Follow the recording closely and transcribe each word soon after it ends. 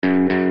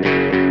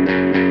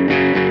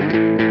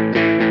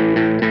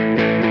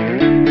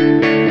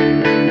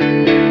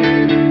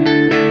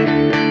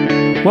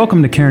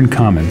Welcome to Cairn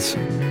Commons,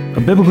 a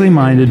biblically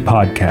minded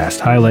podcast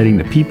highlighting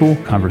the people,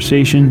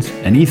 conversations,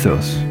 and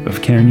ethos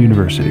of Cairn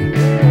University.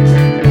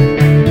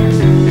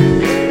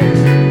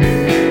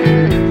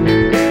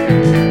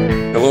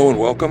 Hello and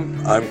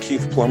welcome. I'm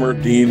Keith Plummer,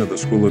 Dean of the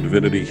School of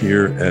Divinity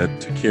here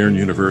at Cairn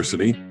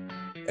University,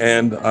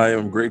 and I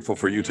am grateful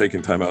for you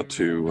taking time out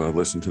to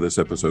listen to this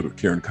episode of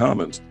Cairn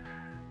Commons.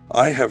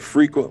 I have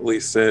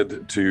frequently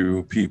said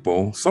to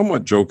people,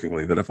 somewhat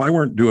jokingly, that if I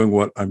weren't doing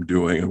what I'm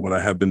doing and what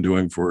I have been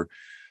doing for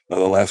the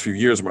last few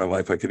years of my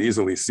life, I could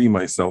easily see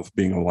myself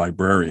being a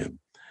librarian.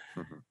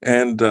 Mm-hmm.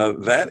 And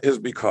that is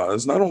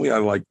because not only I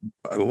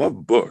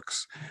love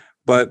books,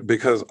 but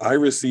because I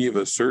receive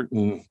a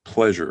certain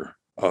pleasure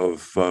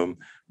of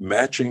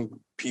matching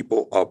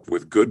people up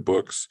with good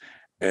books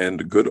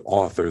and good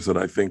authors that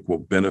I think will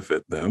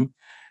benefit them.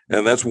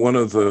 And that's one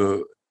of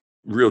the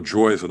real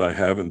joys that I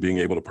have in being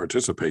able to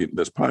participate in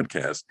this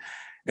podcast.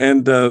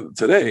 And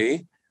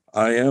today,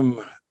 I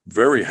am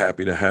very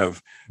happy to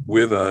have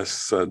with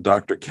us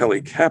Dr.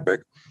 Kelly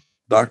Kapic.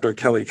 Dr.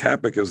 Kelly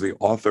Kapic is the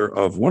author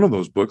of one of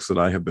those books that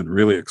I have been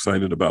really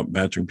excited about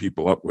matching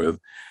people up with.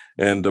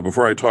 And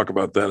before I talk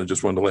about that, I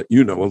just wanted to let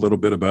you know a little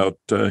bit about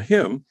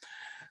him.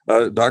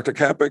 Dr.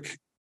 Kapic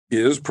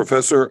is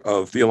professor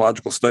of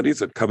theological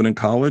studies at Covenant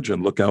College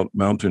in Lookout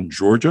Mountain,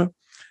 Georgia.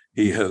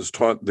 He has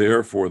taught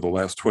there for the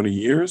last 20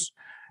 years,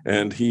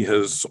 and he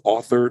has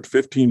authored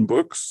 15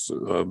 books,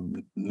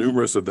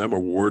 numerous of them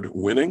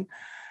award-winning.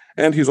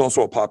 And he's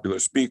also a popular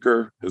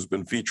speaker, has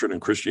been featured in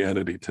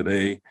Christianity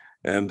Today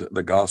and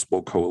the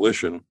Gospel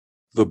Coalition.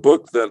 The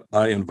book that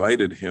I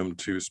invited him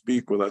to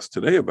speak with us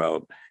today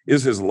about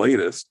is his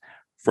latest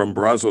from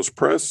Brazos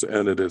Press,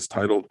 and it is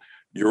titled,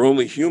 You're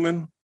Only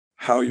Human,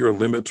 How Your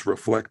Limits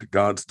Reflect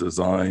God's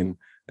Design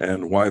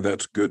and Why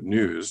That's Good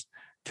News.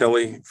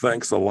 Kelly,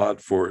 thanks a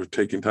lot for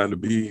taking time to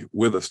be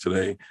with us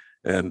today,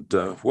 and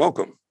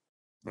welcome.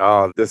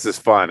 Oh, this is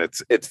fun.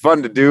 It's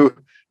fun to do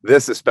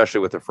this,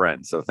 especially with a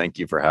friend. So thank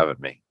you for having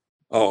me.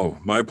 Oh,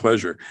 my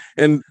pleasure.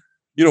 And,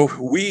 you know,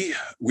 we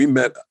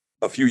met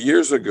a few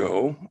years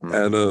ago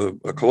at a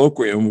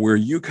colloquium where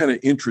you kind of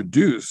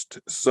introduced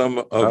some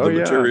of the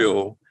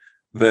material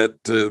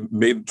that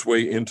made its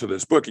way into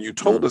this book. And you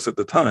told us at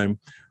the time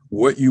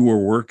what you were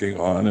working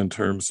on in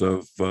terms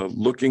of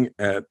looking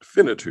at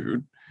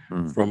finitude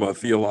from a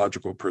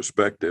theological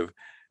perspective.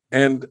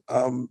 And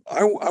I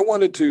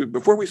wanted to,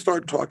 before we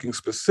start talking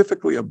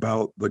specifically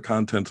about the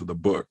contents of the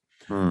book,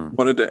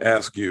 wanted to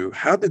ask you,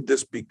 how did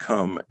this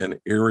become an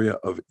area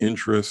of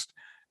interest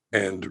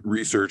and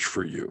research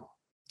for you?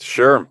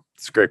 Sure.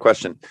 It's a great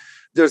question.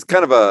 There's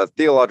kind of a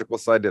theological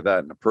side to that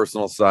and a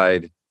personal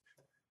side.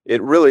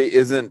 It really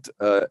isn't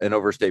an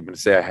overstatement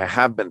to say I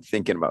have been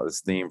thinking about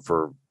this theme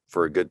for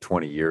a good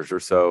 20 years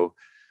or so.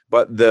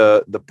 But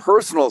the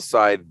personal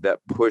side that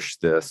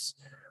pushed this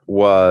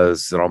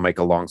was, and I'll make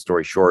a long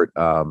story short,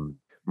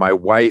 my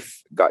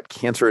wife got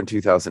cancer in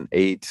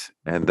 2008.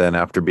 And then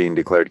after being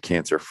declared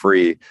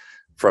cancer-free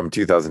from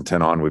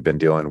 2010 on, we've been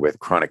dealing with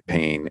chronic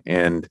pain.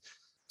 And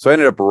so I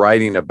ended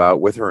up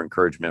with her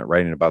encouragement,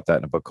 writing about that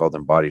in a book called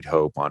Embodied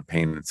Hope on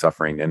pain and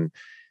suffering.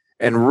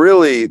 And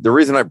really, the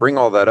reason I bring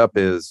all that up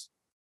is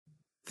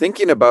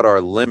thinking about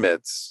our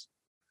limits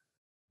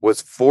was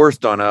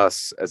forced on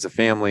us as a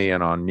family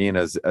and on me and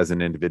as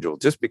an individual,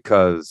 just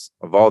because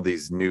of all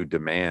these new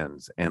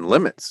demands and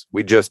limits.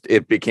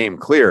 It became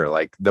clear,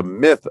 like the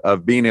myth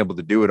of being able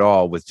to do it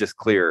all was just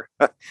clear.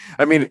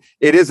 I mean,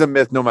 it is a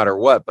myth no matter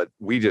what, but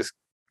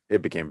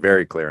it became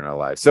very clear in our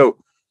lives.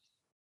 So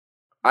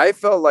I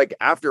felt like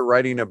after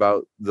writing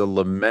about the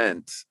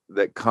lament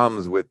that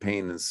comes with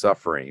pain and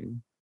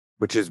suffering,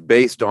 which is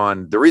based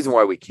on the reason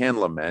why we can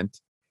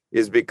lament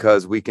is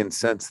because we can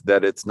sense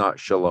that it's not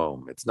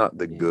shalom. It's not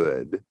the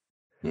good.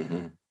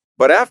 Mm-hmm.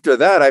 But after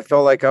that, I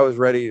felt like I was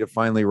ready to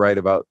finally write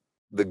about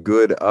the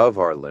good of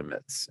our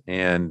limits.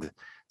 And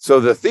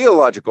so the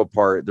theological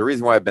part, the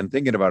reason why I've been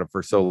thinking about it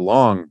for so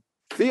long,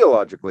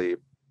 theologically,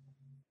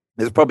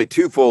 is probably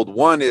twofold.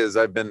 One is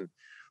I've been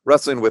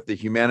wrestling with the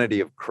humanity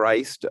of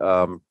Christ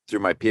through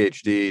my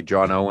PhD,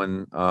 John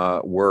Owen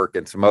work,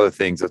 and some other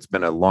things. That's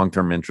been a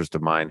long-term interest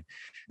of mine.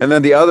 And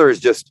then the other is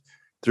just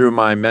through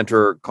my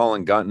mentor,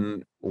 Colin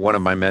Gunton, one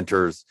of my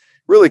mentors,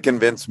 really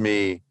convinced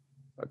me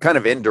kind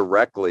of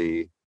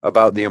indirectly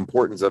about the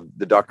importance of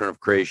the doctrine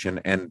of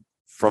creation. And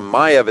from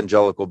my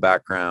evangelical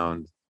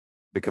background,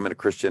 becoming a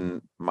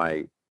Christian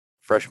my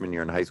freshman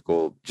year in high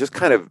school, just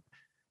kind of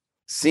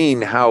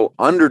seeing how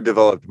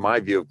underdeveloped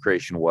my view of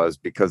creation was,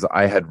 because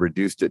I had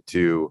reduced it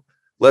to,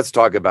 let's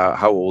talk about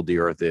how old the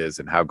earth is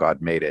and how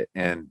God made it.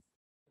 And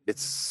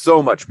it's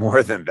so much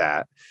more than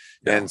that.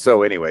 Yeah. And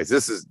so anyways,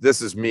 this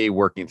is me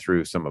working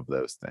through some of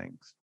those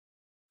things.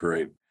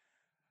 Great.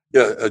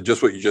 Yeah,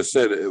 just what you just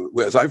said.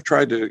 As I've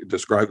tried to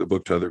describe the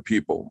book to other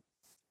people,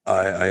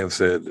 I have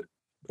said,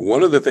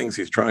 one of the things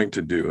he's trying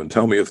to do, and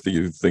tell me if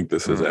you think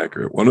this is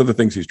accurate, one of the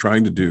things he's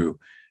trying to do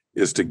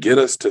is to get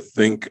us to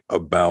think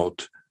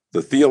about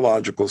the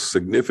theological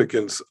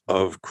significance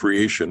of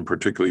creation,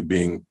 particularly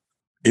being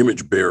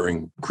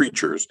image-bearing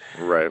creatures,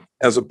 right?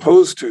 As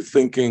opposed to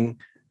thinking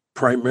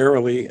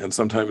primarily and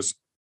sometimes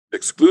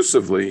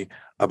exclusively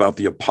about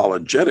the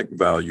apologetic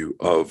value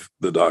of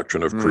the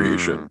doctrine of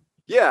creation.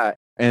 Yeah.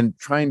 And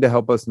trying to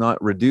help us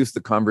not reduce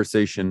the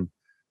conversation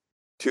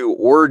to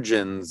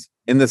origins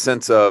in the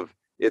sense of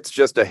it's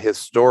just a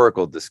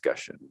historical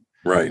discussion.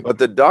 Right. But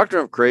the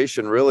doctrine of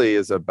creation really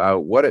is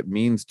about what it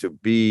means to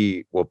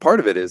be, well, part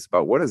of it is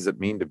about what does it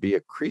mean to be a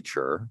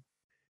creature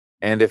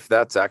and if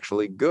that's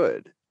actually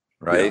good,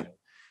 right? Yeah.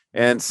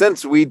 And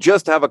since we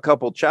just have a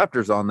couple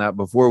chapters on that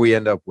before we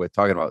end up with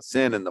talking about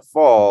sin and the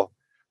fall,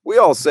 we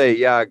all say,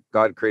 yeah,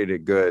 God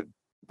created good,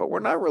 but we're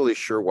not really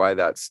sure why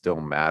that still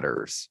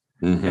matters.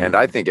 Mm-hmm. And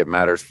I think it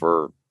matters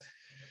for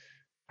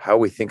how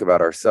we think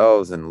about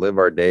ourselves and live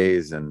our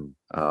days and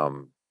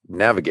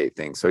navigate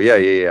things. So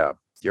yeah.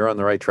 You're on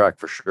the right track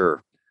for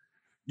sure.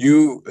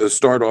 You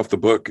start off the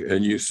book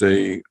and you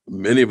say,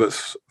 many of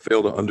us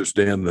fail to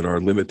understand that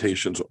our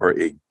limitations are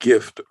a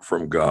gift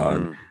from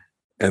God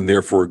and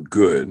therefore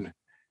good.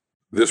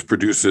 This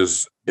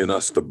produces in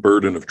us the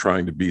burden of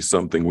trying to be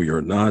something we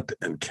are not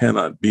and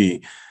cannot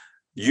be.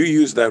 You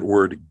use that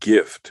word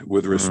gift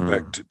with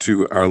respect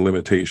to our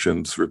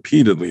limitations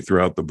repeatedly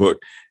throughout the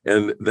book.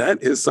 And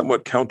that is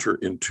somewhat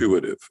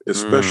counterintuitive,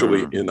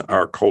 especially in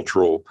our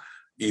cultural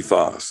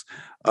ethos.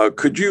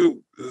 Could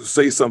you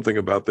say something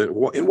about that?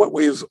 In what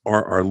ways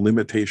are our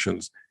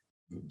limitations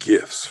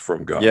gifts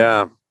from God?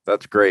 Yeah,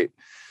 that's great.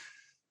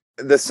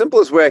 The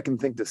simplest way I can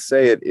think to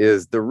say it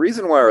is the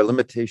reason why our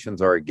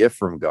limitations are a gift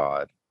from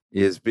God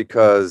is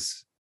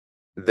because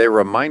they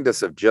remind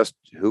us of just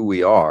who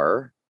we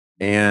are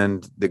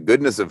and the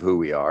goodness of who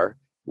we are,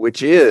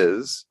 which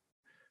is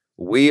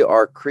we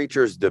are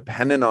creatures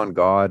dependent on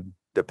God,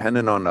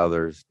 dependent on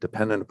others,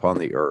 dependent upon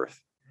the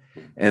earth.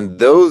 And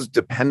those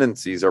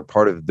dependencies are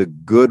part of the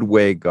good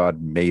way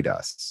God made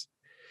us.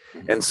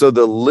 And so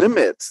the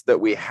limits that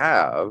we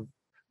have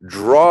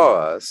draw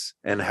us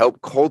and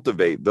help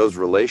cultivate those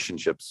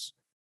relationships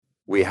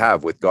we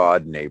have with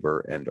God, neighbor,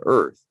 and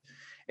earth.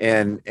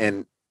 And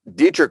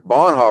Dietrich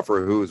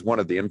Bonhoeffer, who is one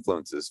of the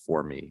influences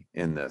for me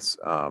in this,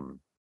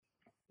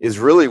 is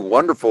really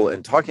wonderful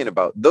in talking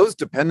about those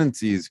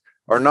dependencies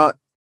are not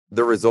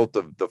the result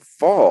of the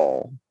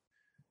fall.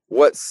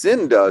 What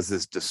sin does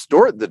is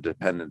distort the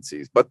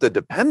dependencies, but the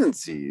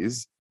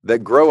dependencies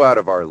that grow out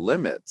of our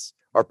limits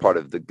are part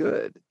of the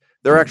good.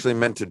 They're actually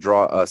meant to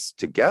draw us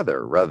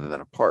together rather than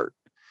apart.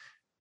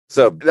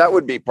 So that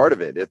would be part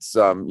of it. It's,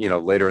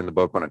 later in the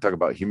book, when I talk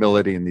about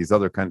humility and these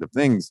other kinds of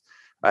things,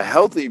 a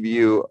healthy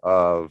view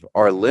of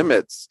our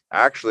limits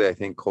actually, I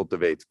think,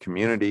 cultivates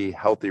community,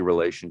 healthy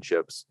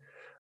relationships,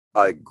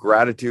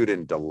 gratitude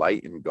and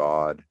delight in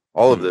God,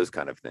 all of those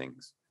kind of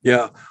things.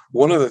 Yeah.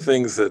 One of the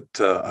things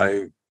that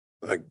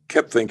I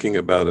kept thinking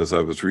about as I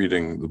was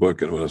reading the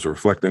book and when I was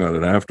reflecting on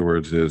it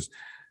afterwards is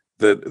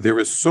that there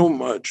is so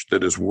much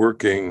that is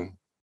working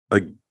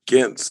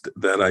against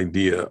that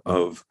idea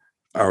of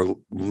our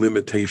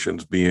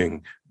limitations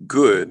being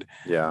good.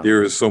 Yeah.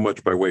 There is so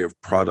much by way of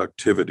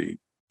productivity,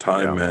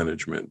 time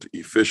management,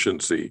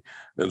 efficiency,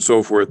 and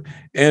so forth.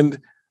 And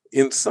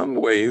in some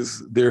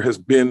ways, there has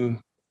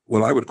been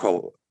what I would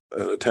call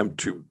an attempt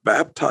to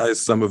baptize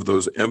some of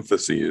those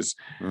emphases.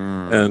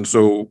 And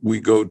so we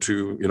go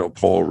to,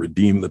 Paul,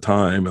 redeem the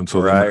time. And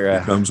so that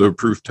becomes a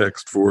proof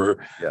text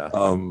for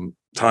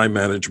time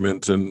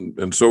management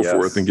and so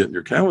forth and getting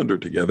your calendar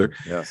together.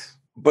 Yes.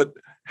 But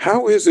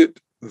how is it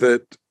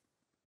that,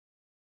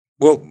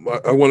 well,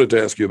 I wanted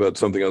to ask you about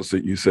something else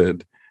that you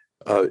said.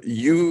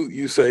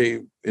 You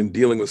say in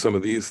dealing with some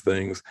of these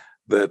things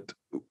that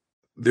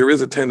there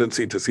is a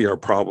tendency to see our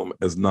problem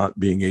as not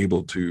being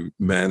able to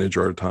manage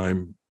our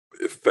time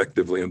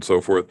effectively and so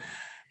forth.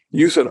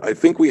 You said, I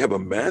think we have a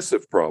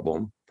massive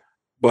problem,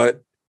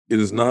 but it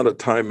is not a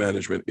time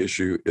management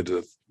issue. It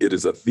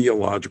is a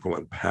theological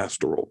and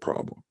pastoral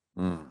problem.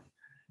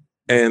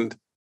 And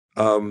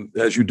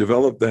as you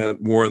develop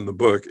that more in the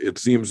book, it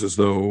seems as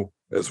though,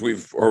 as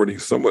we've already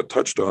somewhat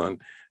touched on,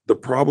 the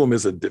problem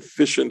is a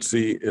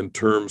deficiency in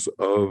terms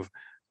of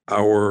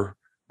our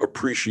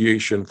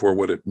appreciation for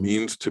what it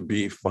means to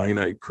be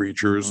finite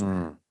creatures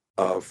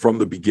from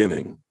the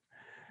beginning.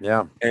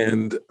 Yeah.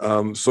 And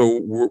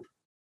so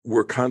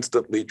we're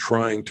constantly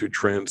trying to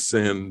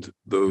transcend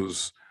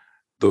those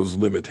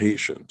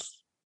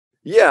limitations.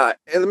 Yeah.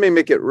 And let me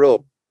make it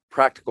real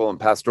practical and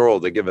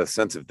pastoral to give a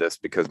sense of this,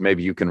 because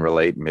maybe you can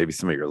relate and maybe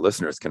some of your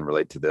listeners can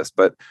relate to this.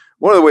 But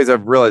one of the ways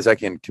I've realized I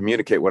can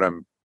communicate what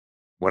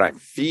I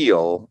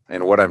feel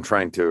and what I'm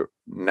trying to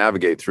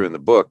navigate through in the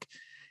book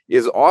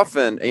is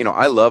often,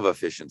 I love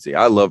efficiency.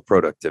 I love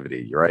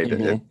productivity, right?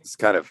 It's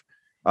kind of,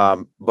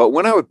 but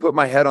when I would put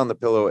my head on the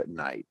pillow at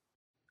night,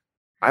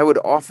 I would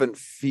often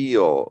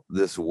feel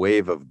this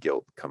wave of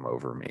guilt come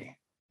over me.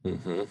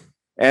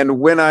 And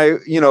when I,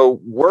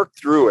 work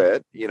through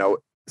it,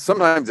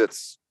 sometimes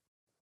it's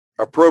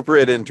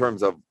appropriate in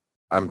terms of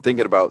I'm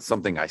thinking about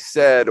something I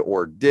said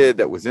or did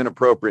that was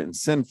inappropriate and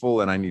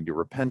sinful and I need to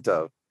repent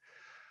of.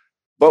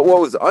 But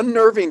what was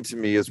unnerving to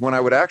me is when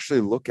I would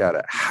actually look at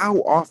it, how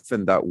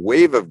often that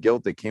wave of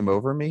guilt that came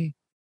over me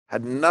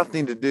had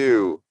nothing to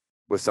do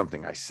with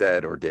something I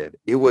said or did.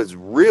 It was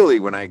really,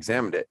 when I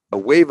examined it, a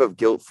wave of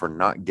guilt for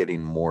not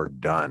getting more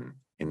done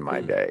in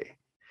my day.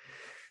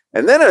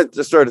 And then I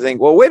just started to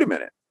think, well, wait a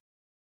minute.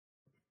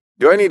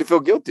 Do I need to feel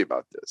guilty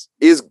about this?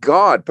 Is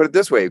God, put it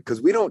this way,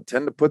 because we don't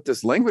tend to put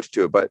this language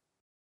to it, but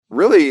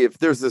really, if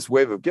there's this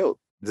wave of guilt,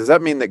 does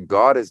that mean that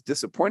God is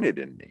disappointed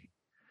in me?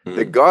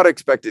 That God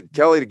expected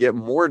Kelly to get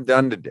more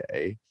done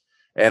today,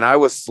 and I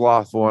was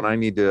slothful, and I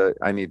need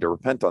to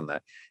repent on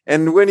that.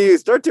 And when you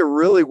start to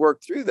really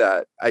work through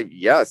that,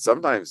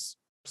 sometimes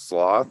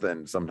sloth,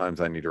 and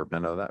sometimes I need to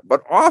repent of that.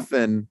 But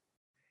often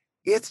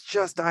it's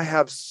just I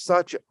have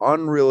such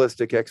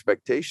unrealistic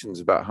expectations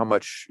about how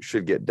much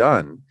should get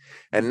done.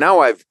 And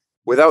now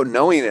without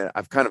knowing it,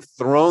 I've kind of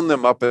thrown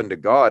them up into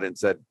God and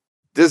said,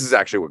 this is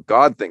actually what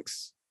God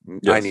thinks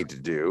I need to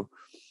do.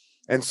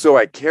 And so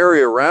I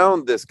carry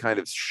around this kind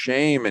of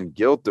shame and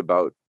guilt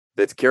about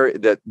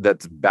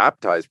that's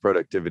baptized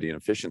productivity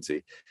and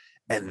efficiency.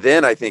 And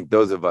then I think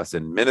those of us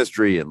in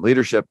ministry and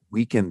leadership,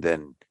 we can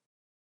then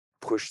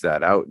push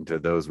that out into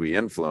those we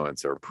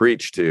influence or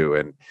preach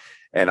to.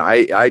 And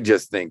I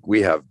just think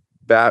we have,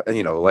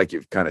 like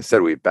you've kind of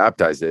said, we've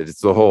baptized it.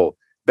 It's the whole,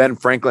 Ben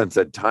Franklin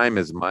said, time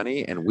is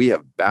money, and we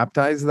have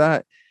baptized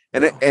that.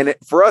 And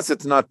for us,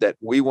 it's not that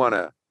we want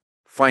to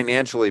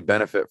financially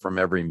benefit from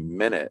every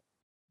minute,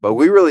 but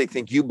we really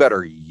think you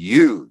better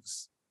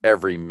use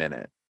every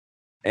minute.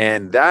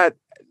 And that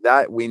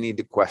we need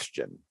to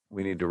question.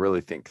 We need to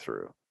really think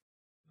through.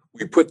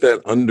 We put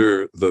that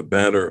under the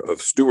banner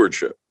of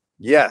stewardship.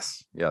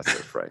 Yes,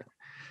 that's right.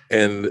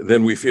 And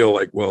then we feel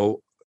like,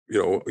 well,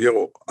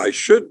 I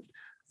should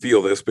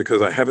feel this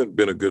because I haven't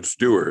been a good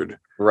steward,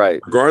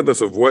 right?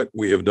 Regardless of what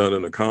we have done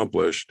and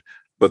accomplished.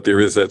 But there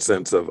is that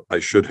sense of I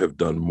should have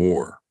done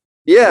more.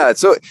 Yeah.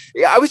 So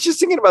I was just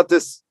thinking about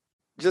this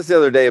just the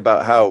other day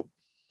about how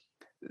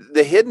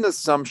the hidden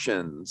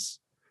assumptions.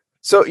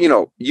 So,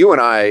 you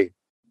and I,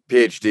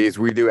 PhDs,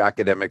 we do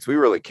academics. We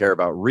really care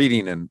about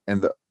reading and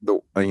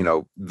the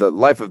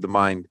life of the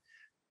mind.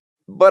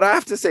 But I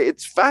have to say,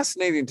 it's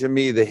fascinating to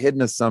me, the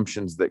hidden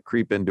assumptions that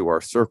creep into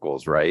our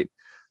circles, right?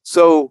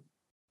 So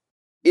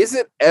is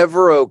it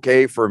ever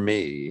okay for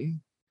me?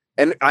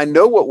 And I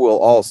know what we'll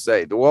all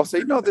say. We'll all say,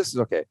 no, this is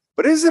okay.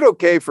 But is it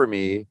okay for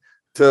me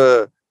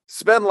to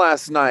spend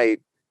last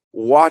night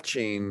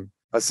watching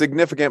a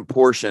significant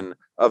portion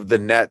of the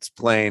Nets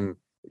playing,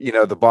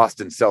 the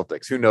Boston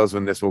Celtics? Who knows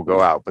when this will go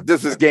out? But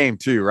this was game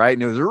 2, right?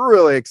 And it was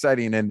really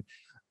exciting. And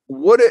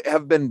would it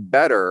have been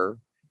better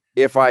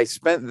if I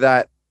spent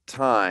that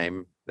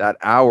time, that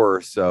hour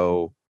or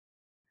so,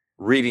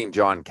 reading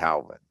John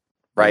Calvin,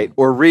 right?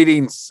 Or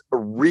reading,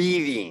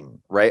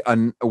 right?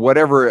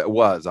 Whatever it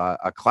was,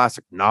 a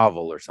classic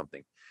novel or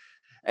something.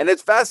 And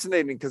it's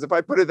fascinating because if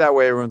I put it that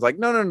way, everyone's like,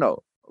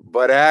 no.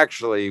 But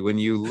actually, when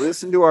you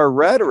listen to our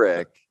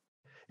rhetoric,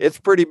 it's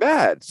pretty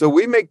bad. So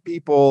we make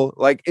people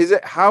like,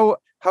 how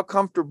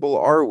comfortable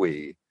are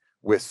we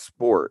with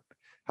sport?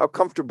 How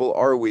comfortable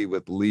are we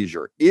with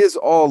leisure? Is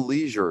all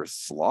leisure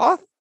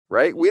sloth?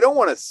 Right? We don't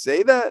want to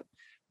say that,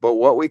 but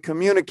what we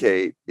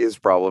communicate is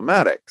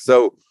problematic.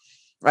 So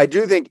I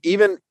do think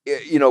even,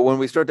 when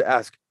we start to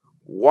ask,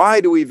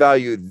 why do we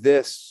value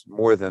this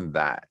more than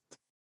that?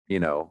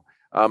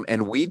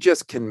 And we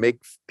just can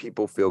make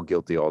people feel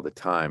guilty all the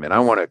time. And I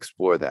want to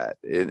explore that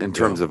in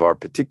terms of our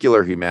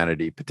particular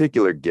humanity,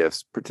 particular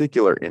gifts,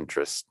 particular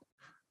interests.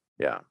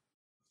 Yeah.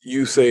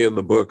 You say in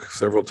the book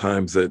several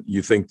times that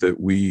you think that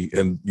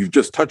and you've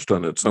just touched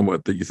on it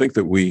somewhat, that you think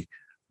that we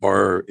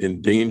are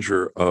in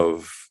danger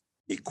of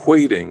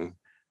equating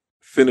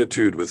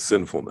finitude with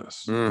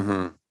sinfulness.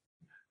 Mm-hmm.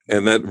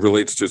 And that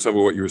relates to some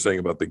of what you were saying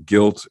about the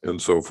guilt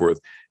and so forth.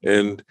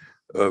 And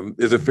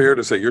is it fair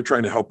to say you're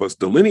trying to help us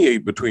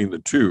delineate between the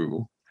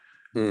two,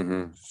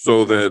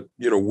 so that,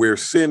 where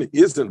sin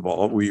is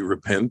involved, we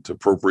repent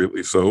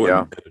appropriately so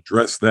and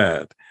address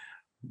that,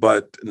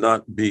 but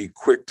not be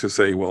quick to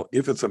say, well,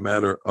 if it's a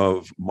matter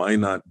of my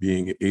not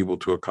being able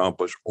to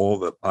accomplish all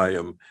that I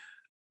am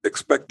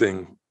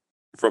expecting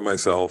from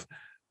myself,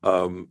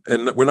 and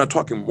we're not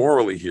talking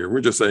morally here.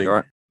 We're just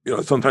saying,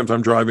 sometimes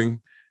I'm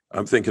driving,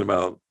 I'm thinking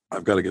about,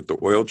 I've got to get the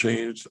oil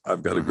changed,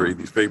 I've got to grade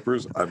these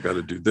papers, I've got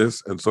to do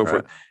this and so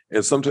forth.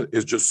 And sometimes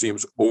it just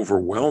seems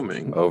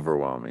overwhelming.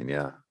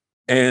 Yeah.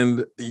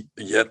 And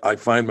yet I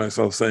find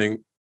myself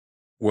saying,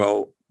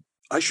 well,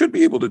 I should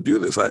be able to do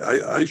this.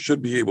 I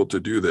should be able to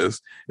do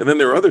this. And then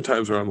there are other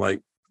times where I'm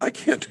like, I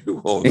can't do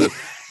all of this.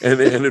 and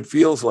it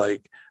feels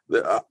like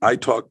I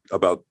talk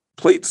about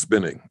plate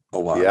spinning a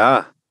lot.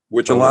 Yeah.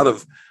 Which a lot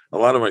of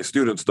my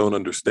students don't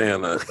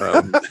understand.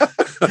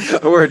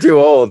 We're too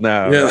old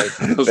now. Yeah,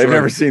 right? They've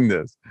never seen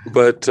this.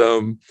 But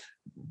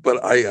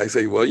I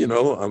say,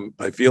 well,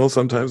 I feel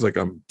sometimes like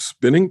I'm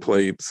spinning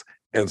plates,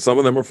 and some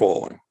of them are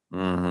falling.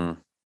 Mm-hmm.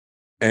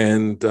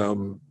 And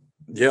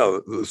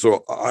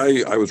so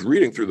I was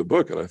reading through the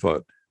book, and I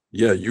thought,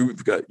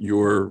 you've got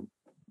your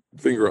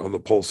finger on the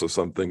pulse of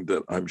something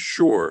that I'm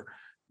sure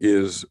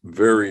is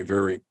very,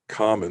 very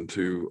common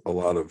to a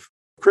lot of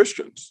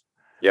Christians.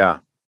 Yeah.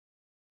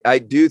 I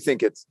do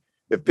think it's,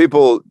 if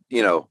people,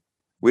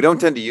 we don't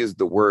tend to use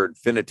the word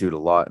finitude a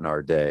lot in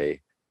our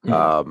day.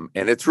 Mm.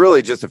 And it's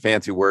really just a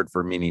fancy word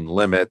for meaning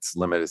limits.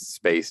 Limit is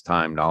space,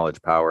 time,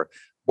 knowledge, power.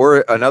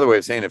 Or another way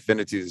of saying it,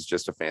 finitude is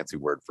just a fancy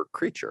word for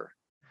creature.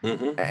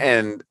 Mm-hmm.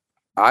 And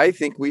I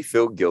think we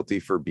feel guilty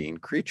for being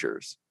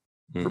creatures,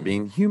 for Mm.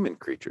 being human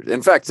creatures.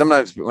 In fact,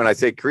 sometimes when I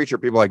say creature,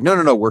 people are like,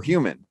 no, we're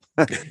human.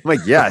 I'm like,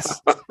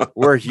 yes,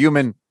 we're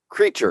human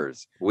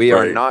creatures. We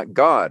are Right. not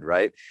God,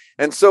 right?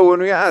 And so when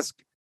we ask,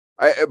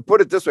 I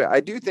put it this way, I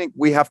do think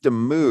we have to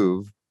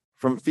move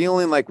from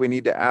feeling like we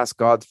need to ask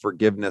God's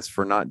forgiveness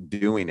for not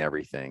doing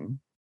everything,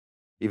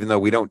 even though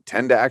we don't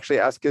tend to actually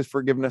ask his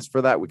forgiveness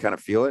for that, we kind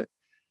of feel it,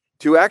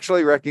 to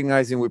actually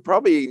recognizing we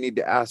probably need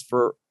to ask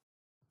for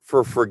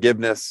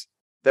forgiveness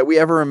that we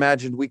ever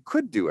imagined we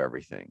could do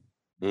everything.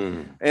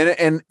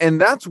 Mm.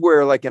 And that's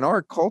where, like, in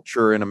our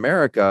culture in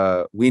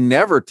America, we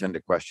never tend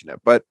to question it.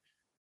 But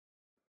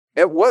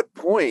at what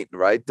point,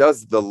 right,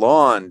 does the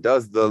lawn,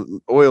 does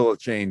the oil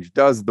change,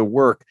 does the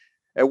work,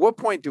 at what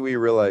point do we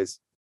realize,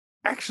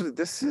 actually,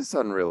 this is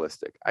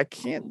unrealistic? I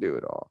can't do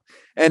it all.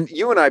 And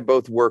you and I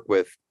both work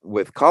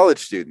with college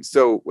students.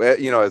 So,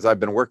 as I've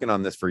been working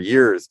on this for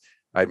years,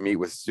 I'd meet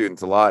with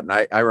students a lot. And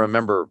I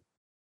remember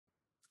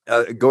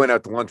going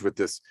out to lunch with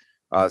this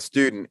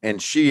student,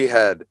 and she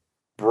had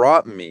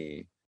brought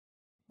me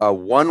a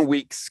 1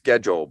 week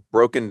schedule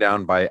broken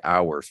down by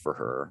hours for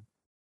her.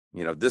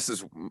 This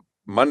is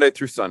Monday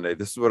through Sunday.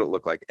 This is what it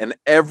looked like. And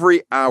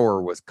every hour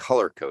was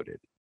color coded.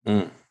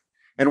 Mm.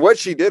 And what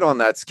she did on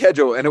that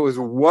schedule, and it was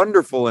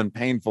wonderful and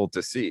painful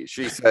to see.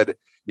 She said,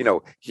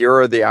 here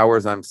are the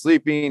hours I'm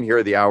sleeping. Here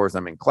are the hours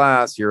I'm in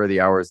class. Here are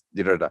the hours.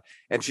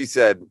 And she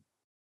said,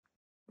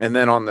 and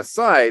then on the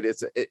side,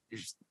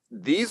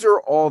 these are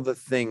all the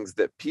things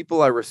that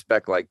people I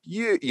respect, like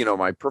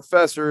my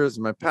professors,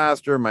 my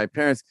pastor, my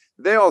parents,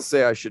 they all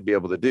say I should be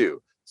able to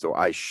do. So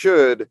I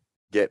should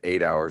get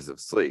 8 hours of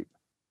sleep.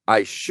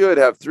 I should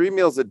have 3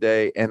 meals a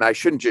day, and I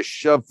shouldn't just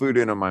shove food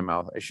into my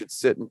mouth. I should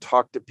sit and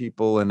talk to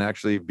people and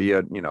actually be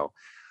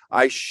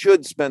I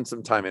should spend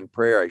some time in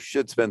prayer. I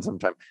should spend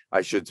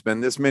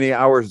this many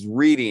hours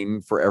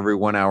reading for every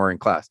 1 hour in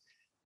class.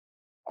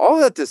 All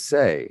that to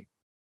say,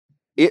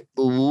 it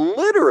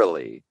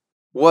literally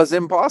was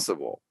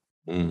impossible.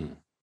 Mm.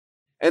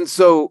 And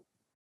so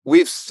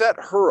we've set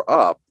her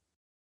up,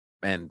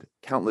 and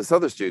countless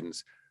other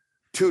students,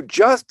 to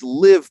just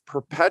live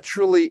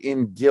perpetually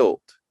in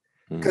guilt,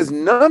 because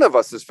none of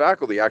us as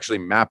faculty actually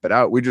map it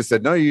out. We just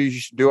said, no, you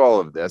should do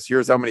all of this.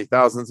 Here's how many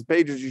thousands of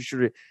pages you should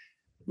read.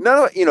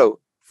 No,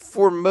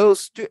 for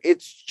most,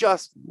 it's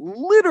just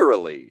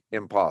literally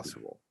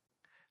impossible.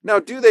 Now,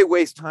 do they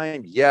waste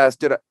time? Yes.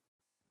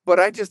 But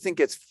I just think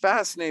it's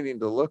fascinating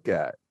to look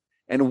at.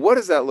 And what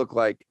does that look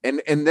like?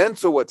 And then,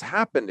 so what's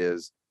happened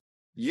is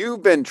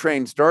you've been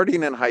trained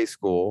starting in high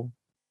school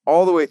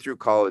all the way through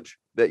college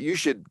that you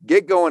should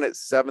get going at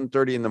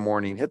 7:30 in the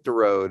morning, hit the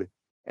road,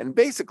 and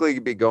basically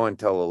be going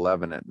till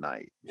 11 at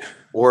night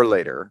or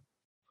later.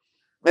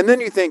 And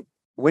then you think,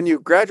 when you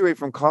graduate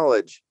from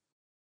college,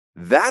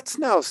 that's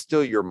now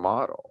still your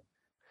model.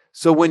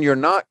 So when you're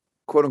not,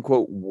 quote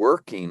unquote,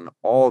 working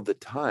all the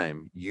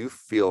time, you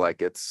feel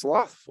like it's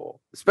slothful,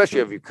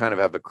 especially if you kind of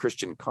have a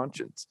Christian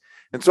conscience.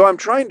 And so I'm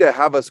trying to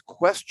have us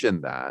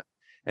question that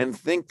and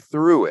think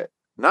through it,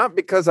 not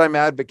because I'm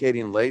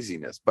advocating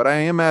laziness, but I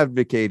am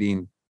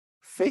advocating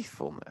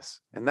faithfulness.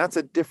 And that's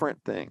a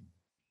different thing.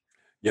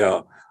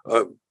 Yeah.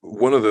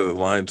 One of the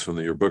lines from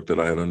your book that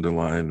I had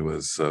underlined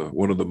was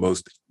one of the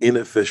most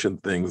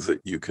inefficient things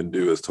that you can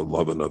do is to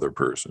love another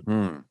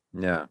person.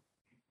 Yeah.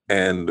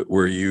 And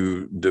where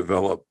you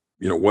develop,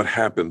 what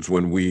happens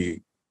when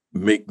we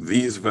make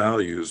these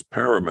values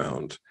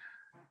paramount,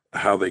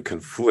 how they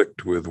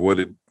conflict with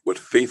what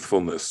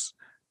faithfulness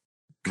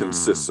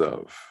consists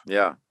of.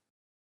 Yeah.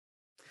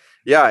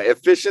 Yeah.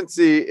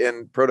 Efficiency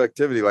and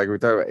productivity, like we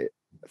talked about,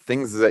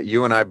 things that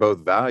you and I both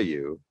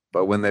value,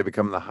 but when they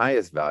become the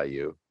highest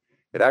value,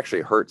 it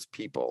actually hurts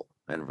people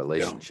and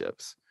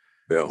relationships.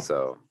 Yeah.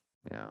 So,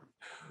 yeah.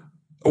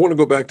 I want to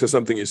go back to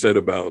something you said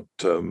about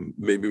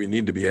maybe we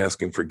need to be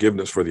asking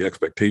forgiveness for the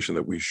expectation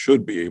that we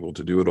should be able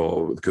to do it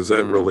all, because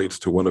that relates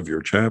to one of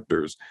your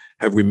chapters.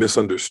 Have we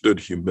misunderstood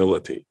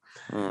humility?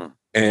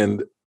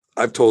 And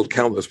I've told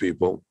countless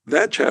people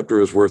that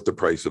chapter is worth the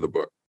price of the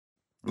book.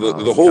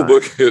 The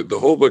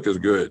whole book is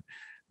good,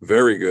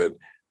 very good.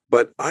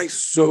 But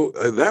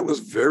that was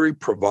very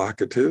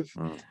provocative,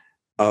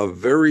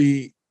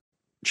 very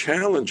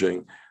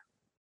challenging,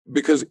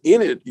 because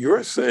in it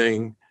you're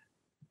saying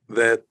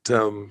that,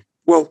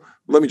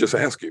 let me just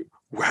ask you,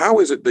 how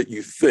is it that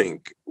you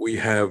think we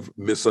have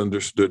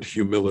misunderstood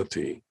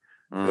humility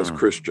as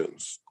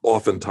Christians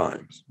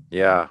oftentimes?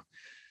 Yeah.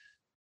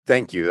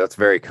 Thank you. That's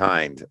very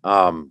kind.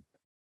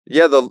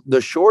 The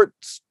short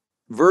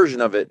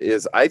version of it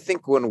is, I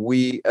think when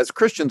we, as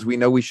Christians, we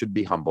know we should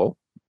be humble.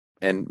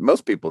 And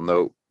most people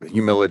know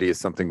humility is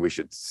something we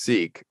should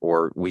seek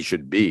or we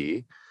should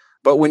be.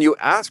 But when you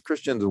ask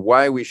Christians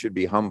why we should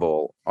be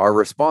humble, our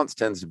response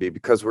tends to be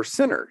because we're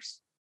sinners.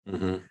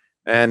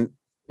 And,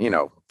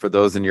 for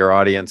those in your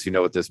audience who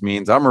know what this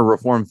means, I'm a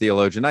Reformed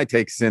theologian. I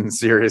take sin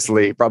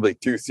seriously, probably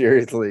too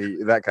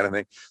seriously, that kind of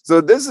thing.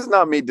 So this is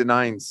not me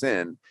denying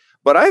sin,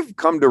 but I've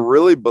come to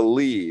really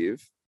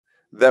believe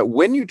that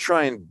when you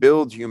try and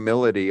build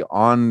humility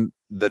on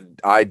the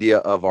idea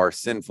of our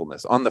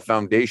sinfulness, on the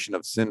foundation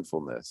of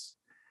sinfulness,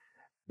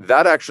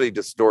 that actually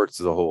distorts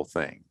the whole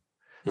thing.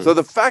 So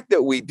the fact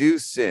that we do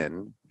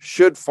sin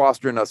should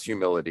foster in us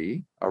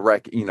humility,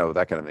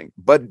 that kind of thing,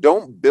 but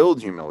don't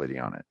build humility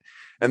on it.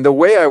 And the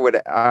way I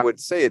would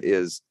say it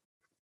is,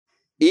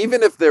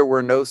 even if there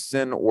were no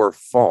sin or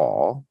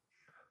fall,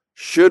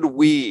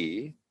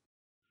 did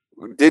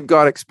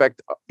God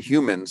expect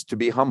humans to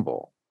be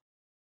humble?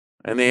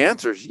 And the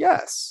answer is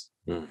yes.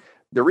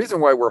 The reason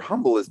why we're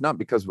humble is not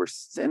because we're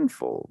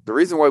sinful. The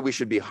reason why we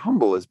should be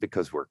humble is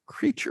because we're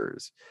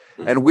creatures.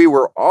 And we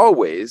were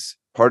always,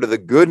 part of the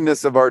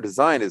goodness of our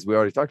design, as we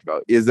already talked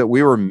about, is that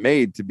we were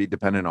made to be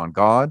dependent on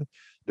God,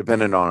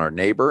 dependent on our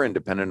neighbor, and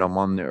dependent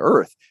on the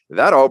earth.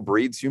 That all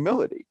breeds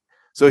humility.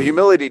 So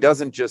humility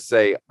doesn't just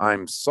say,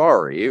 I'm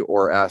sorry,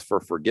 or ask for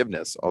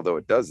forgiveness, although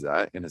it does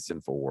that in a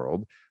sinful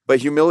world. But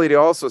humility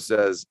also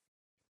says,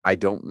 I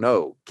don't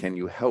know. Can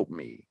you help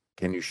me?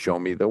 Can you show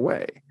me the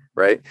way?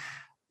 Right?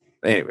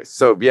 Anyway,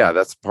 so yeah,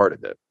 that's part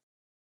of it.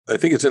 I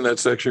think it's in that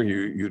section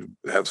you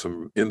have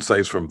some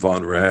insights from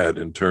Von Rad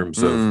in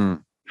terms of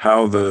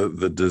how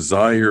the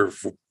desire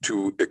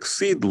to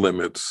exceed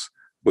limits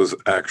was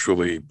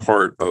actually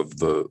part of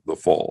the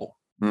fall.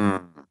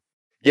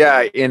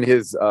 Yeah, in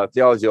his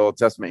Theology of the Old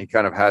Testament, he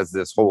kind of has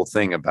this whole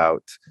thing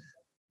about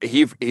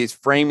he's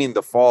framing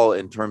the fall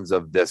in terms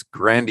of this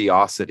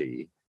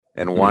grandiosity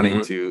and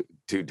wanting to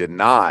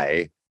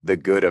deny the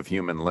good of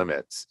human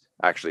limits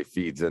actually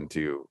feeds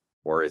into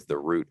or is the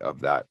root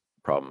of that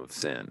problem of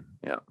sin.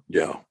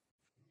 Yeah.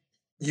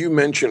 You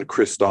mentioned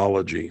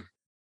Christology.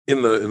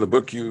 In the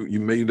book, you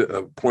made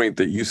a point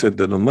that you said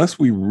that unless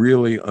we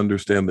really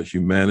understand the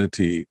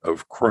humanity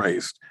of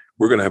Christ,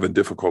 we're going to have a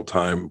difficult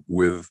time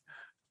with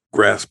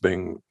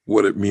grasping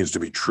what it means to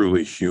be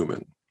truly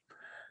human.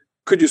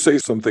 Could you say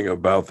something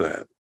about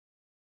that?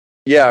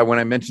 Yeah, when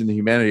I mentioned the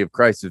humanity of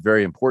Christ is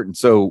very important.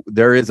 So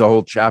there is a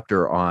whole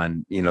chapter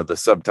on, the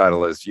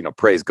subtitle is,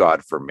 praise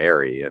God for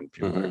Mary. And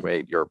people are like,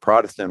 wait, you're a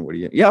Protestant. What do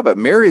you? Yeah, but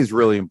Mary is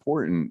really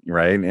important,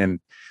 right?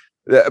 And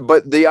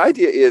but the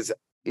idea is,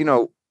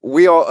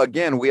 we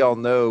all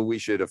know we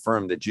should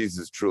affirm that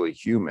Jesus is truly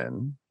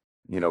human,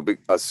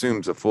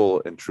 assumes a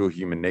full and true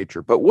human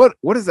nature. But what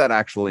does that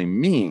actually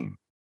mean,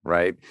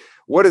 right?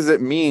 What does it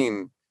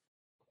mean?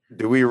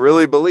 Do we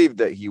really believe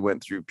that he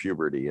went through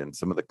puberty and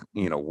some of the,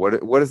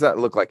 what does that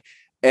look like?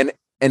 And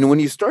when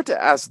you start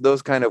to ask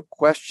those kind of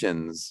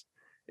questions,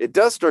 it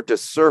does start to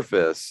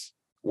surface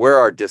where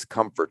our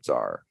discomforts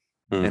are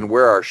and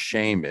where our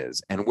shame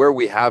is and where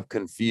we have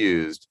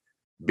confused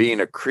being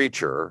a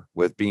creature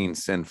with being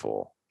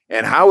sinful.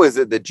 And how is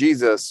it that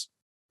Jesus,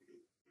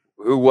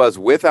 who was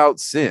without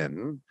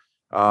sin,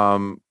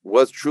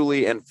 was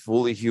truly and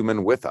fully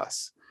human with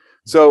us?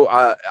 So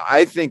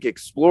I think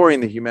exploring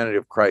the humanity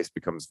of Christ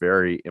becomes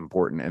very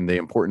important, and the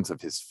importance of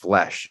his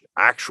flesh,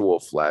 actual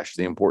flesh,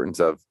 the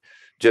importance of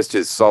just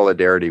his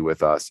solidarity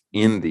with us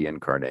in the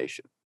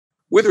incarnation.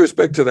 With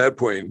respect to that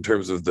point, in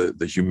terms of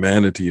the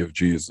humanity of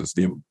Jesus,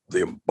 the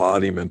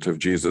embodiment of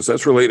Jesus,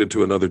 that's related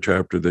to another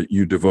chapter that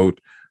you devote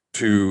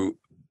to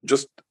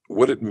just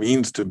what it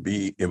means to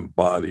be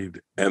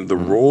embodied and the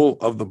role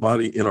of the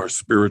body in our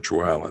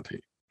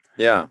spirituality.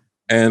 Yeah.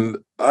 And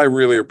I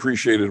really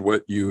appreciated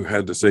what you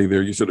had to say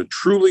there. You said a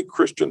truly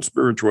Christian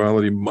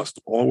spirituality must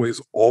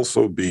always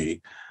also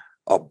be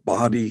a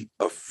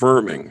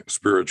body-affirming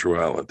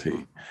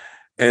spirituality.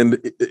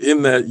 And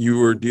in that, you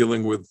were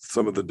dealing with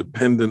some of the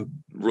dependent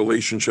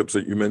relationships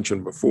that you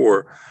mentioned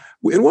before.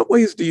 In what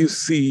ways do you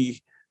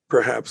see,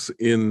 perhaps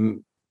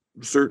in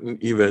certain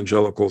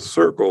evangelical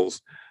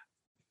circles,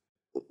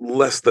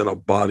 less than a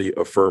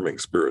body-affirming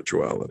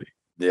spirituality?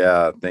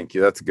 Yeah, thank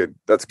you. That's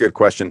a good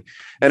question.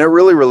 And it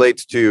really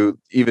relates to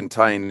even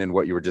tying in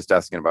what you were just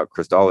asking about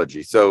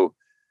Christology. So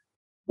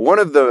one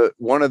of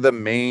the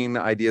main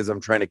ideas I'm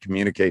trying to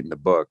communicate in the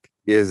book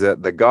is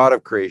that the God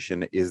of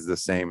creation is the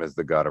same as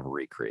the God of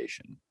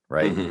recreation,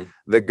 right?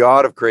 The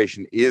God of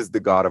creation is the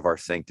God of our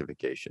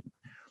sanctification.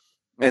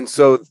 And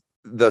so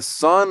the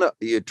Son,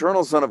 the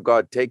eternal Son of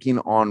God, taking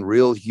on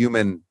real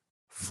human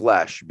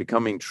flesh,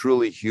 becoming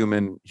truly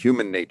human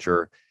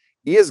nature,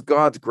 is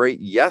God's great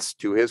yes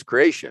to his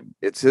creation.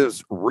 It's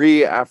his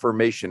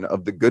reaffirmation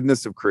of the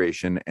goodness of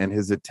creation and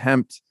his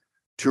attempt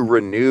to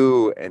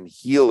renew and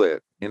heal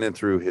it in and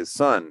through his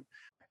Son.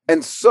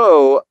 And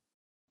so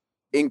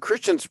in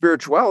Christian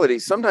spirituality,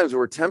 sometimes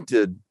we're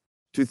tempted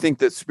to think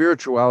that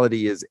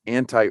spirituality is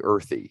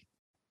anti-earthy.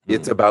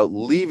 It's about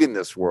leaving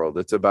this world.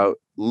 It's about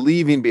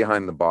leaving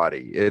behind the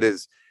body. It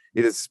is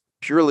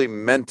purely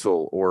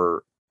mental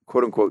or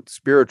quote unquote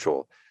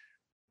spiritual.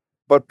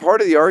 But part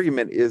of the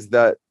argument is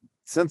that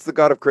since the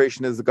God of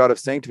creation is the God of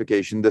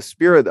sanctification, the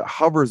spirit that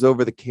hovers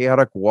over the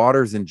chaotic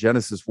waters in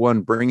Genesis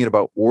 1, bringing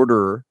about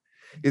order,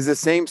 is the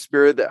same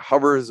spirit that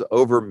hovers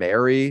over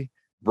Mary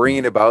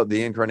bringing about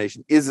the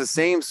incarnation, is the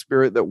same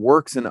Spirit that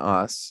works in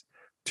us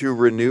to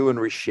renew and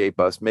reshape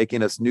us,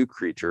 making us new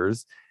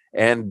creatures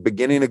and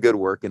beginning a good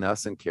work in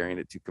us and carrying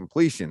it to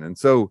completion. And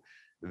so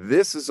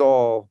this is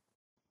all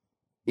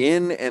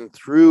in and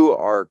through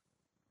our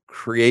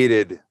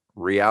created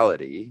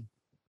reality,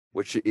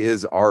 which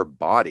is our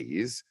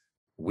bodies.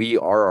 We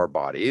are our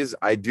bodies.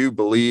 I do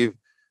believe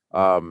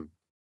kind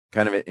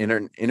of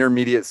an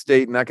intermediate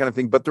state and that kind of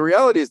thing. But the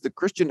reality is the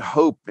Christian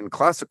hope in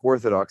classic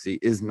orthodoxy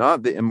is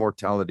not the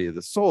immortality of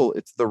the soul.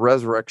 It's the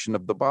resurrection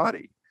of the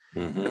body.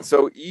 Mm-hmm. And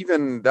so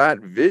even that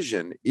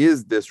vision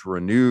is this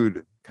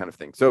renewed kind of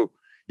thing. So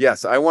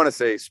yes, I want to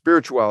say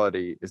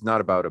spirituality is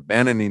not about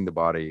abandoning the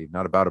body,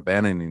 not about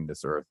abandoning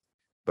this earth,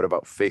 but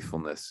about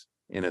faithfulness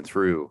in and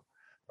through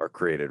our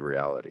created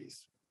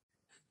realities.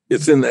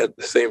 It's in that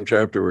same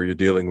chapter where you're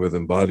dealing with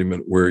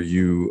embodiment, where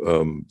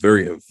you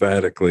very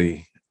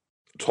emphatically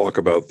talk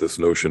about this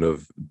notion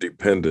of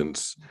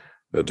dependence.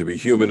 To be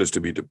human is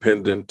to be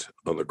dependent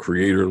on the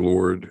Creator,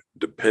 Lord,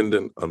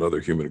 dependent on other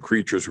human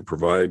creatures who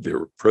provide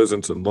their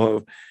presence and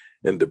love,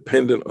 and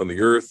dependent on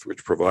the earth,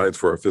 which provides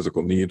for our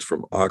physical needs,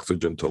 from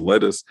oxygen to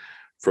lettuce,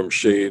 from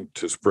shade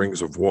to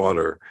springs of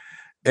water.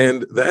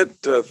 And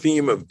that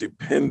theme of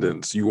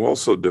dependence you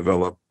also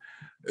develop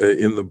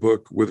in the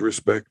book with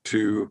respect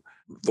to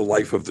the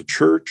life of the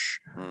church,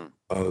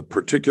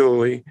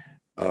 particularly,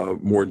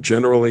 more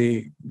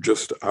generally,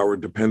 just our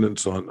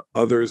dependence on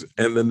others,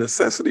 and the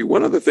necessity.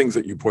 One of the things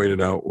that you pointed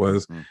out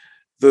was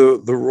the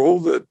role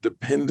that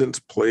dependence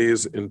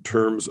plays in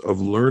terms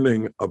of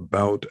learning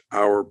about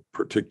our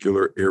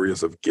particular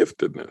areas of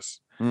giftedness.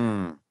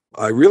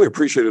 I really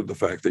appreciated the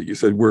fact that you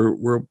said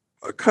we're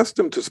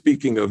accustomed to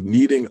speaking of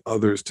needing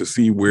others to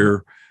see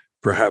where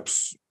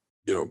perhaps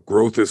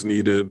growth is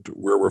needed,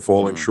 where we're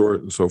falling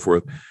short, and so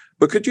forth.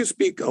 But could you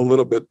speak a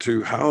little bit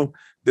to how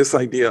this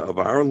idea of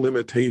our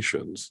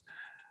limitations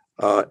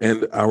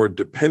and our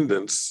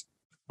dependence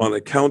on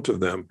account of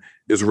them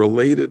is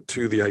related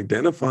to the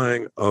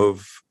identifying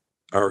of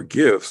our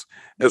gifts,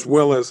 as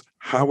well as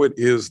how it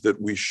is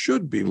that we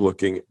should be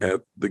looking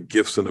at the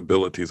gifts and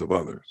abilities of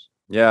others?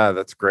 Yeah,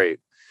 that's great.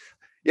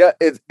 Yeah,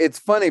 it's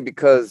funny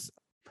because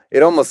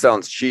it almost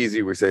sounds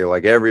cheesy. We say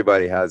like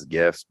everybody has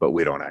gifts, but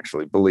we don't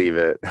actually believe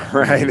it,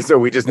 right? So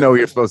we just know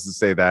you're supposed to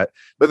say that.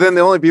 But then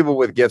the only people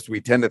with gifts we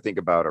tend to think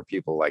about are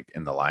people like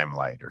in the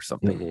limelight or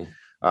something,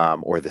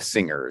 or the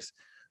singers.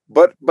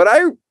 But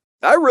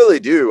I really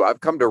do.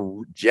 I've come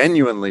to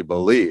genuinely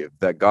believe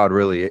that God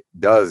really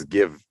does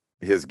give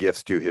his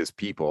gifts to his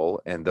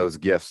people, and those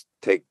gifts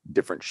take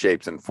different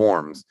shapes and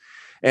forms.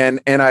 And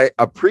I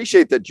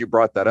appreciate that you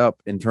brought that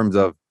up in terms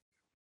of,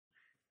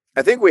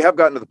 I think we have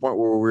gotten to the point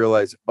where we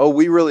realize,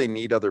 we really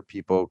need other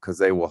people because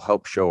they will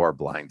help show our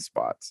blind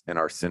spots and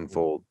our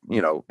sinful,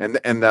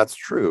 and that's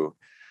true.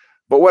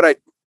 But what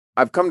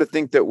I've come to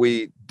think that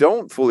we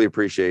don't fully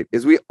appreciate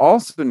is we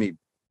also need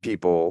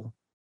people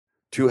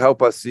to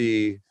help us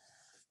see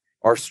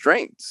our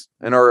strengths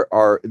and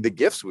the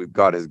gifts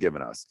God has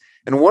given us.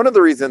 And one of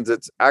the reasons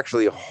it's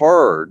actually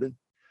hard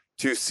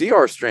to see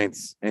our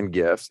strengths and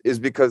gifts is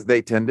because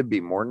they tend to be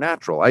more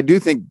natural. I do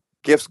think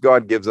gifts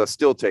God gives us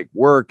still take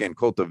work and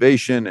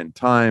cultivation and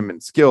time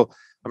and skill.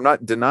 I'm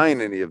not denying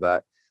any of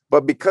that.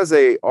 But because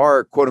they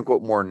are, quote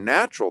unquote, more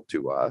natural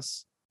to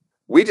us,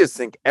 we just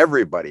think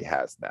everybody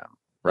has them,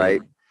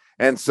 right?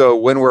 And so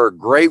when we're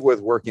great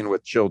with working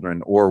with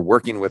children or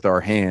working with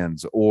our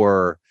hands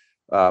or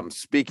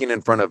speaking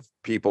in front of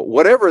people,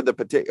 whatever the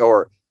particular,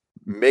 or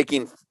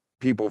making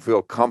people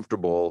feel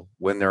comfortable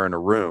when they're in a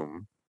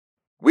room,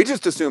 we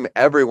just assume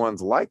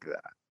everyone's like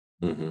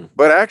that.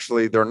 But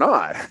actually they're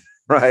not.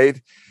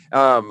 Right.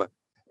 But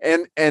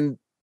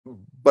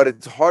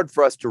it's hard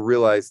for us to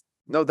realize,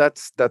 no,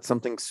 that's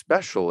something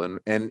special.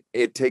 And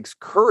it takes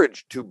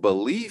courage to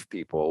believe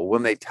people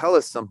when they tell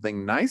us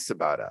something nice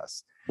about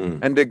us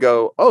and to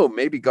go,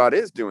 maybe God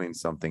is doing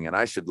something and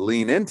I should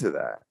lean into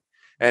that.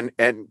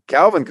 And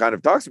Calvin kind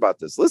of talks about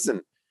this.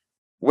 Listen,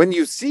 when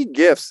you see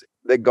gifts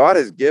that God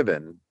has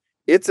given,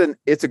 it's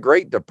a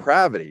great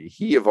depravity.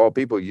 He of all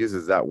people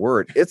uses that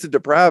word. It's a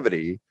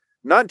depravity,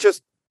 not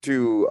just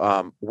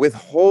to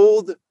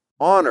withhold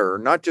honor,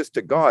 not just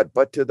to God,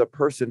 but to the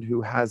person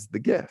who has the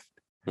gift.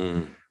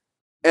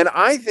 And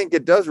I think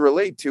it does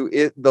relate to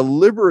it, the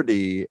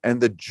liberty and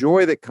the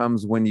joy that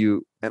comes when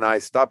you and I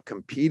stop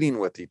competing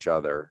with each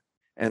other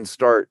and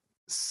start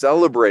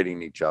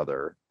celebrating each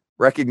other,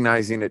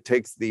 recognizing it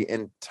takes the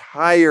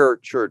entire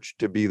church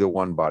to be the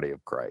one body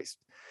of Christ.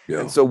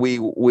 Yeah. And so we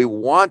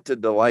want to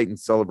delight and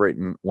celebrate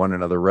in one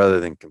another rather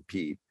than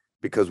compete,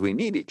 because we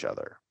need each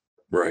other.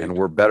 Right. And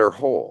we're better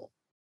whole.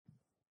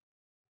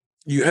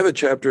 You have a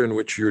chapter in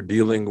which you're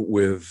dealing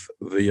with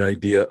the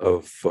idea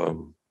of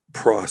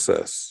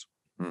process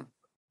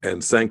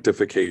and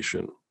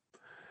sanctification.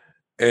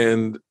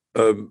 And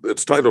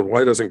it's titled,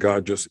 Why Doesn't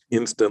God Just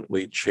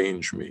Instantly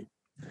Change Me?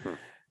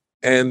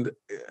 And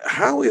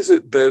how is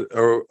it that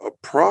a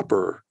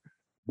proper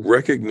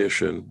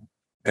recognition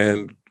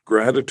and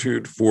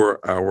gratitude for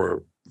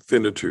our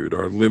finitude,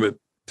 our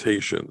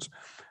limitations,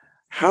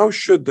 How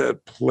should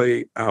that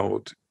play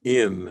out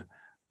in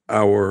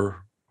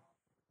our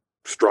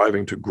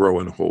striving to grow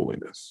in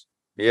holiness?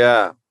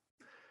 Yeah.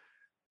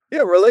 Yeah,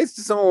 it relates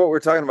to some of what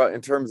we're talking about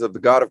in terms of the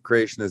God of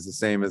creation is the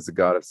same as the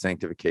God of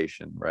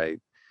sanctification,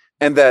 right?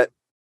 And that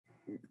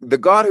the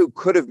God who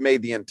could have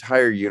made the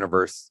entire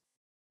universe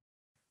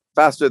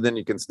faster than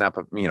you can snap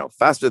up,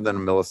 faster than a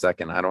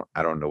millisecond.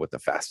 I don't know what the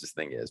fastest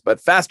thing is,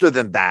 but faster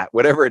than that,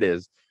 whatever it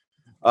is.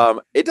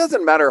 It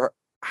doesn't matter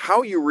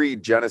how you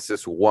read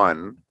Genesis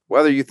 1,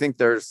 whether you think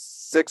there's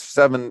 6,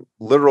 7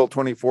 literal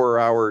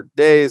 24-hour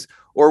days,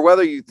 or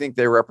whether you think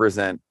they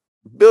represent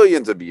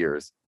billions of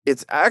years.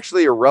 It's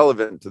actually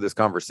irrelevant to this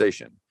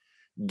conversation,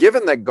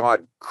 given that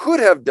God could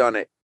have done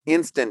it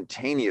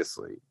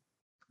instantaneously,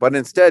 but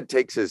instead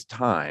takes his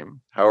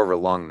time, however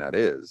long that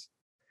is,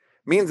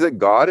 means that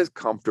God is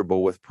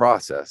comfortable with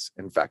process.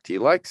 In fact, he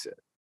likes it.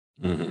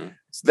 Mm-hmm.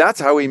 So that's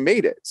how he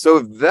made it. So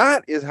if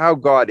that is how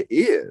God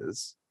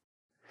is,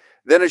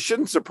 then it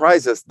shouldn't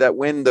surprise us that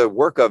when the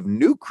work of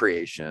new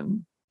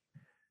creation,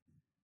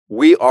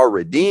 we are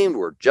redeemed,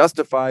 we're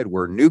justified,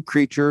 we're new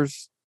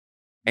creatures,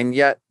 and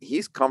yet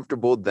he's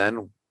comfortable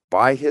then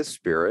by his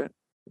Spirit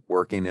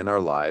working in our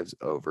lives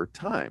over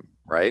time,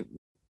 right?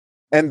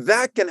 And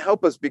that can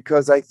help us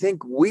because I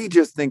think we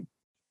just think,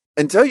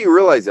 until you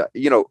realize that,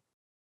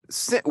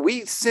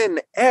 we sin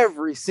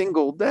every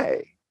single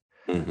day.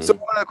 Mm-hmm. So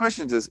one of the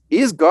questions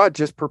is God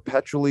just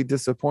perpetually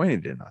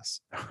disappointed in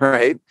us?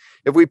 Right?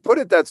 If we put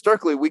it that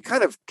starkly, we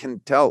kind of can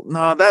tell,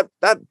 no,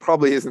 that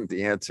probably isn't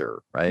the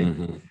answer, right?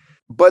 Mm-hmm.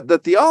 But the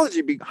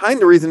theology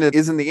behind the reason it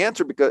isn't the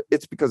answer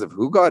because of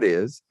who God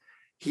is.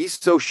 He's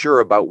so sure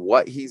about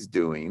what he's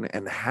doing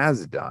and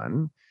has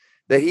done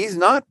that he's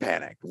not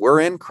panicked.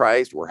 We're in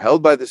Christ, we're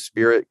held by the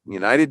Spirit,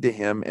 united to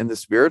him, and the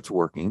Spirit's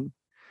working.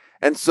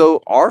 And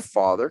so our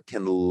Father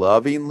can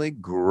lovingly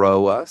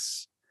grow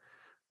us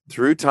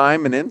through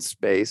time and in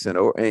space and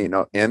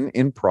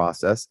in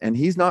process, and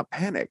he's not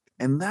panicked,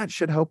 and that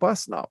should help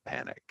us not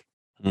panic.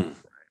 Do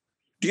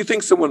you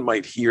think someone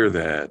might hear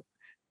that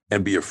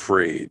and be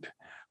afraid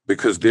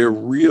because they're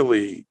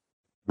really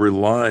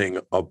relying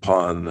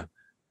upon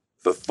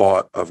the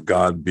thought of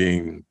God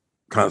being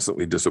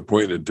constantly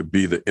disappointed to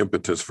be the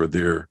impetus for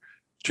their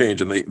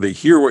change? And they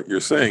hear what you're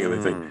saying and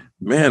they think,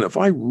 man, if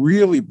I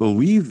really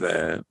believe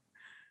that,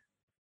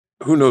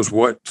 who knows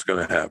what's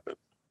going to happen?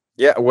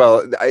 Yeah,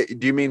 well,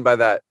 do you mean by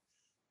that?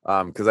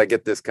 Because I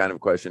get this kind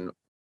of question.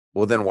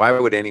 Well, then why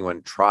would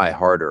anyone try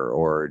harder,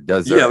 or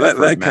does their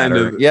effort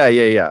matter?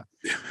 Yeah.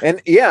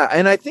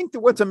 And I think that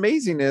what's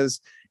amazing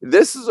is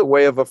this is a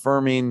way of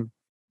affirming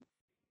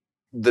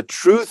the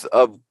truth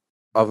of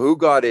who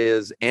God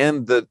is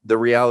and the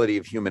reality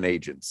of human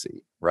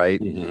agency,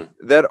 right?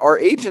 Mm-hmm. That our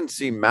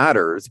agency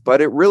matters, but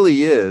it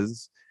really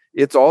is.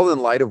 It's all in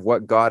light of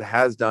what God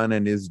has done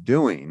and is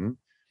doing.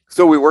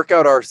 So we work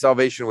out our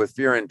salvation with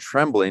fear and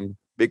trembling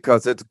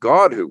because it's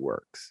God who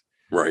works.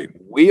 Right.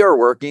 We are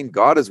working,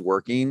 God is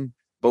working,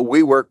 but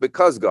we work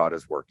because God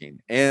is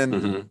working.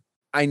 And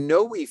I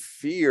know we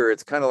fear,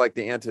 it's kind of like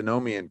the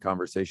antinomian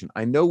conversation.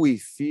 I know we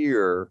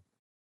fear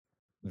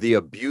the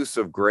abuse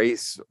of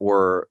grace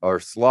or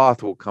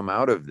sloth will come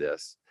out of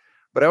this.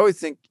 But I always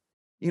think,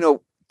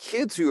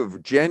 kids who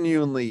have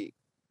genuinely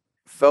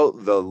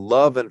felt the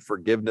love and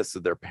forgiveness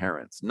of their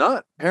parents,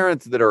 not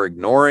parents that are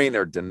ignoring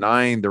or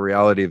denying the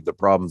reality of the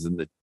problems in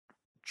the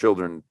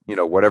children,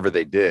 whatever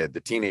they did, the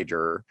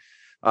teenager,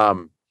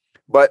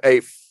 but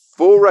a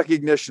full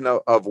recognition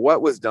of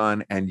what was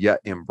done and yet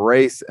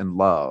embrace and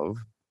love.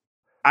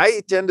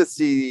 I tend to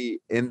see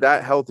in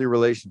that healthy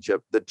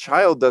relationship, the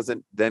child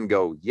doesn't then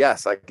go,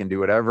 yes, I can do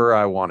whatever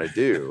I want to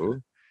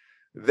do.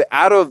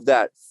 Out of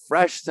that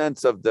fresh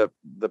sense of the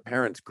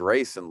parent's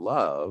grace and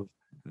love,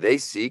 they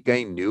seek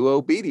a new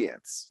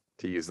obedience,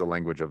 to use the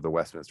language of the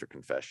Westminster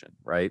Confession,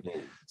 right?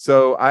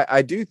 So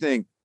I do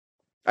think,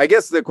 I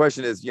guess the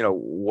question is,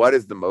 what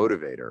is the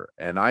motivator?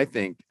 And I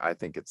think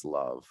it's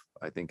love.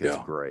 I think it's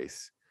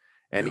grace.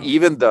 And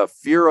even the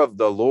fear of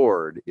the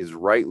Lord is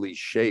rightly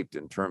shaped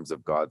in terms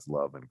of God's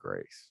love and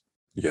grace.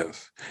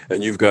 Yes.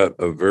 And you've got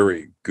a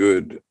very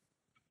good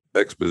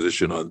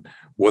exposition on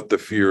what the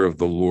fear of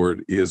the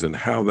Lord is and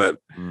how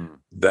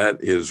that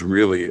is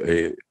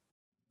really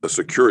a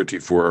security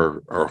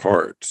for our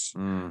hearts.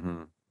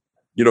 Mm-hmm.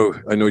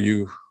 I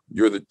know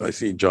I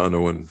see John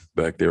Owen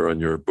back there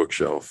on your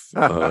bookshelf.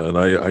 And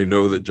I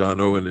know that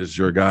John Owen is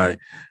your guy.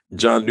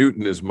 John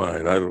Newton is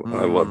mine. I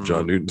love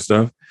John Newton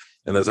stuff.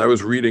 And as I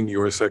was reading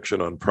your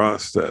section on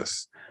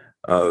process,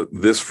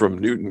 this from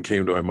Newton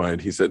came to my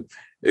mind. He said,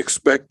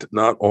 expect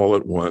not all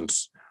at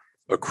once.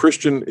 A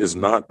Christian is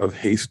not of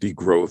hasty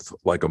growth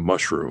like a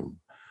mushroom,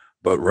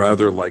 but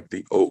rather like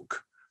the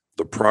oak,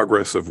 the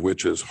progress of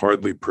which is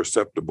hardly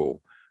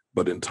perceptible,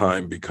 but in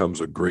time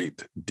becomes a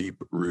great,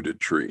 deep-rooted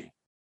tree.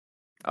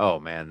 Oh,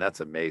 man, that's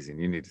amazing.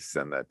 You need to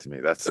send that to me.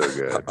 That's so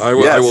good. I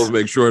will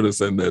make sure to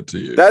send that to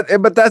you.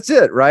 But that's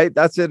it, right?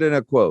 That's it in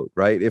a quote,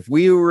 right? If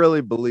we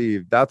really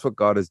believe that's what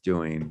God is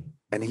doing,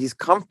 and he's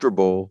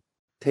comfortable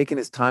taking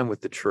his time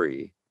with the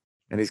tree,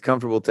 and he's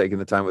comfortable taking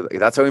the time with,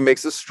 that's how he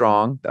makes us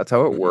strong. That's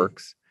how it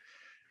works.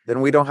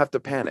 then we don't have to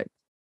panic,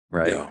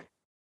 right? Yeah.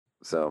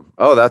 So,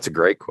 oh, that's a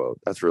great quote.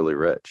 That's really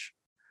rich.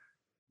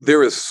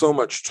 There is so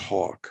much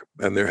talk,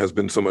 and there has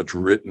been so much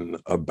written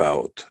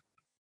about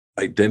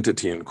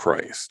identity in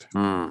Christ.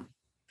 Mm.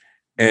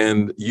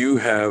 And you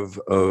have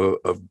a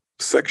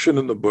section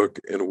in the book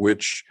in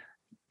which,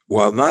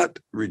 while not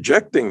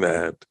rejecting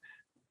that,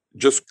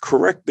 just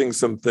correcting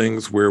some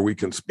things where we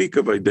can speak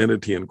of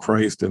identity in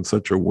Christ in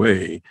such a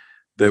way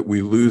that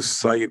we lose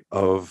sight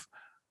of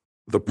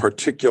the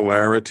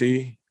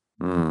particularity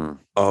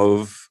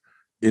of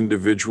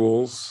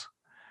individuals.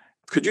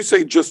 Could you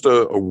say just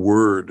a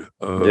word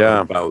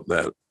about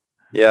that?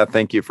 Yeah,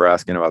 thank you for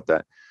asking about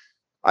that.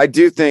 I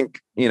do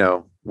think,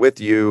 with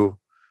you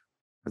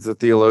as a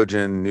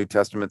theologian, New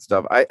Testament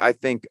stuff, I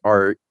think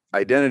our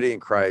identity in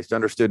Christ,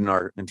 understood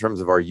in terms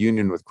of our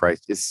union with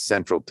Christ, is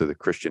central to the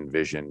Christian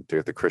vision,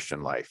 to the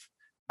Christian life.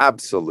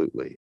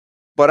 Absolutely.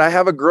 But I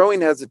have a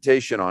growing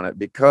hesitation on it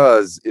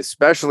because,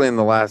 especially in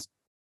the last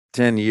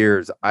 10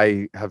 years,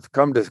 I have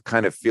come to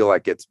kind of feel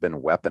like it's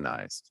been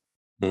weaponized,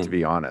 to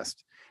be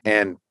honest.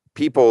 And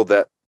people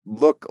that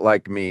look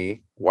like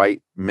me,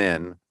 white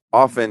men,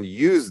 often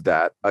use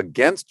that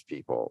against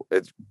people.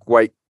 It's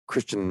white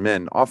Christian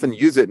men often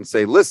use it and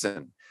say,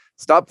 listen,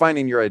 stop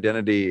finding your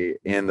identity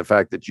in the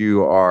fact that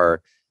you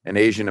are an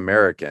Asian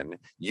American.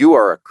 You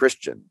are a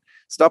Christian.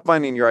 Stop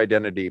finding your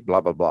identity,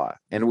 blah, blah, blah.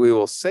 And we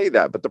will say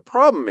that. But the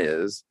problem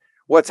is,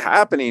 what's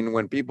happening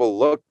when people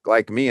look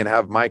like me and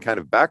have my kind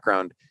of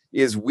background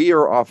is we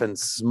are often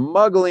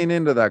smuggling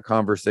into that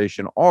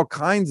conversation all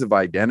kinds of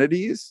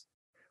identities,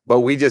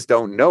 but we just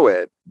don't know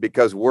it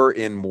because we're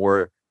in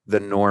more the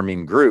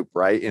norming group,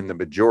 right? In the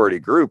majority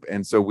group.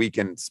 And so we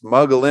can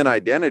smuggle in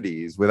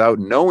identities without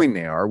knowing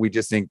they are. We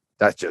just think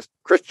that's just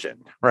Christian,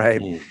 right?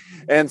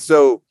 And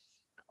so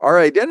our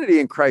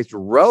identity in Christ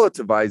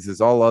relativizes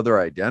all other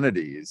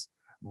identities.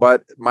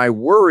 But my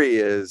worry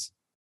is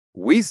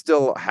we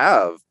still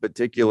have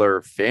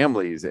particular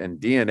families and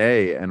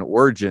DNA and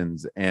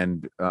origins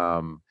and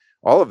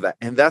all of that.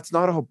 And that's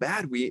not all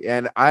bad.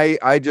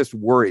 I just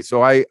worry.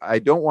 So I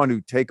don't want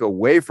to take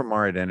away from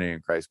our identity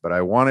in Christ, but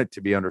I want it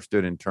to be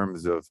understood in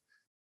terms of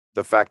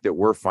the fact that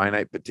we're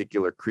finite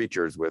particular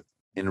creatures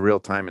in real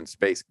time and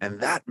space. And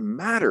that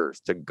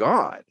matters to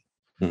God.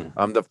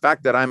 The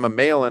fact that I'm a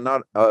male and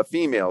not a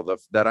female,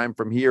 that I'm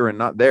from here and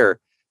not there,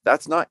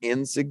 that's not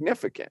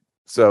insignificant.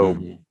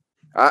 So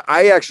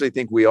I actually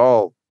think we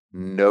all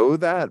know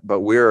that,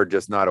 but we're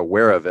just not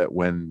aware of it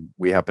when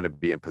we happen to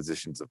be in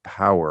positions of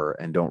power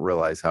and don't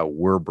realize how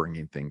we're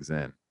bringing things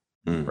in,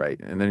 right?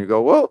 And then you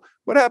go, well,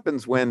 what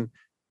happens when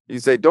you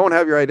say don't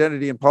have your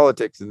identity in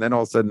politics, and then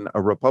all of a sudden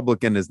a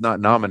Republican is not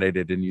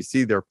nominated, and you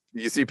see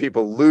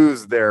people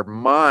lose their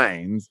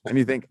minds, and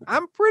you think,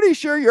 I'm pretty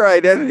sure your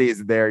identity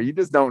is there, you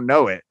just don't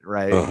know it,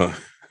 right?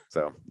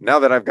 So now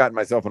that I've gotten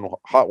myself in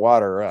hot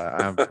water,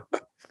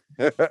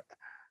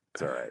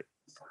 it's all right.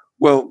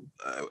 Well,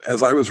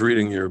 as I was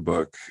reading your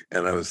book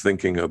and I was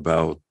thinking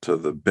about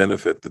the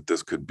benefit that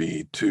this could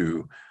be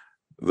to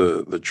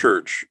the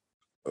church,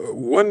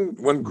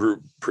 one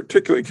group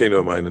particularly came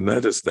to mind, and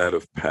that is that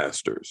of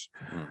pastors.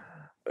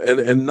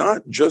 And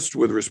not just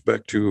with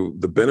respect to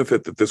the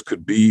benefit that this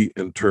could be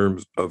in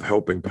terms of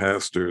helping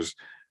pastors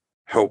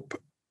help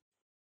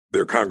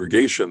their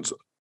congregations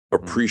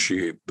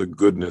appreciate the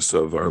goodness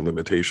of our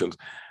limitations,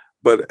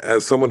 but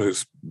as someone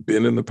who's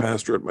been in the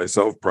pastorate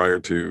myself prior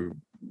to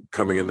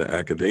coming into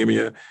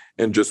academia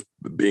and just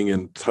being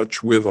in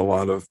touch with a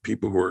lot of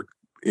people who are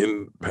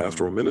in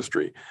pastoral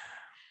ministry,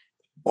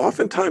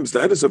 oftentimes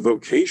that is a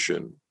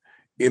vocation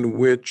in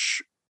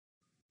which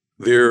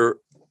there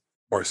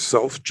are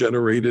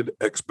self-generated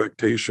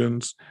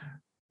expectations,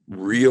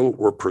 real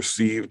or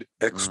perceived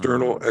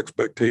external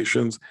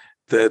expectations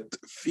that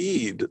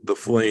feed the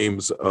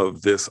flames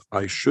of this,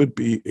 I should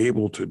be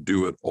able to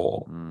do it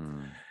all.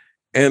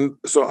 And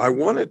so I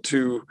wanted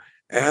to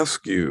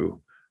ask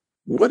you,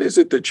 what is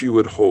it that you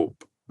would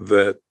hope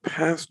that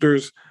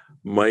pastors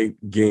might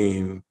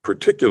gain,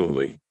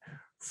 particularly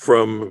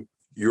from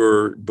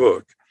your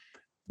book,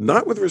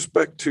 not with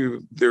respect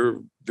to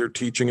their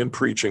teaching and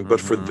preaching,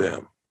 but for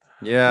them?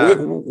 Yeah.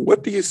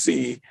 What do you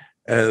see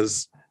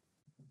as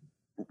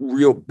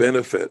real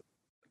benefit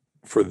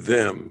for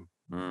them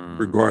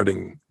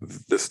regarding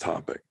this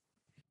topic?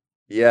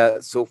 Yeah.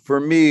 So for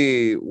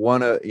me,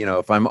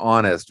 if I'm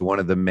honest, one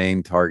of the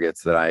main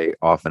targets that I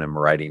often am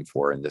writing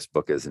for in this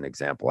book is an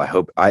example.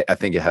 I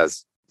think it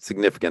has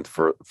significance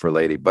for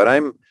Lady, but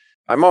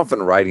I'm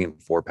often writing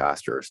for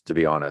pastors, to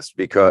be honest,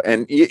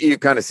 and you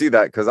kind of see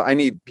that because I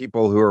need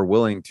people who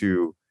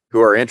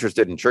are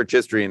interested in church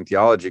history and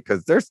theology,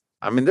 because this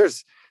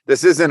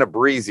isn't a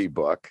breezy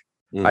book.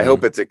 I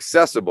hope it's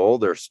accessible.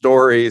 There's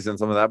stories and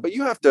some of that, but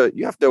you have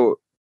to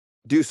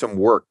do some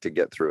work to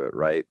get through it,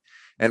 right?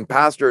 And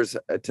pastors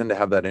tend to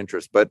have that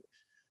interest, but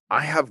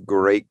I have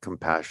great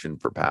compassion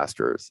for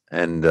pastors.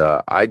 And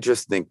I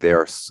just think they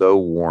are so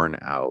worn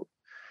out.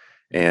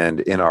 And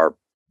in our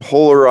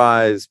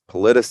polarized,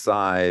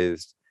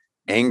 politicized,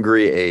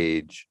 angry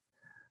age,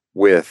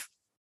 with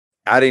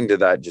adding to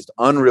that just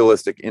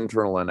unrealistic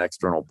internal and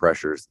external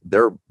pressures,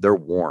 they're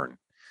worn.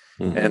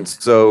 Mm-hmm. And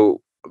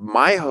so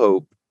my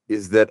hope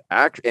is that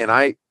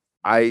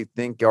I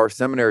think our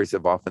seminaries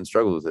have often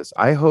struggled with this.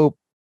 I hope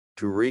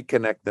to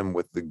reconnect them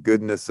with the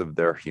goodness of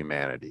their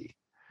humanity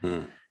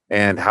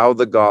and how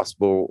the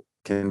gospel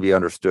can be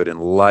understood in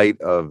light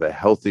of a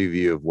healthy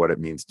view of what it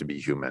means to be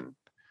human.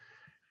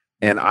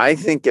 And I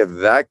think if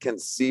that can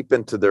seep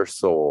into their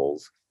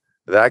souls,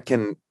 that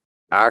can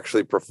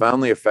actually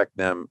profoundly affect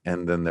them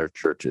and then their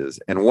churches.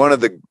 And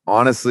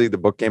honestly, the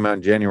book came out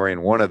in January,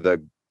 and one of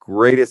the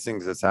greatest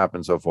things that's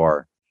happened so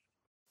far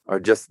are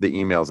just the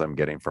emails I'm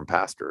getting from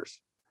pastors.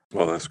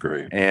 Well, that's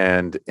great.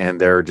 And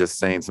they're just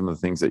saying some of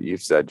the things that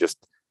you've said.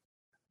 Just,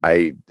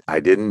 I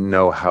didn't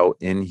know how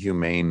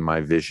inhumane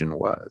my vision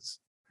was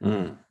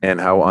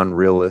and how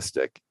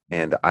unrealistic.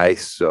 And I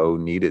so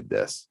needed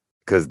this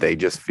because they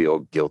just feel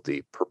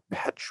guilty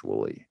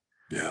perpetually.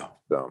 Yeah.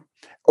 So,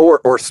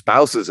 or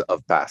spouses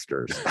of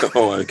pastors.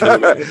 Oh, I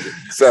can imagine.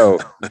 So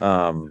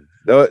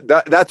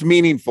that's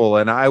meaningful.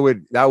 And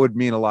that would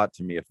mean a lot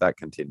to me if that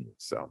continues.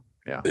 So,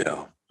 yeah.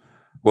 Yeah.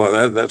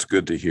 Well, that's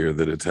good to hear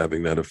that it's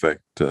having that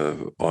effect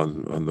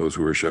on those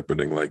who are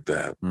shepherding like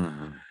that.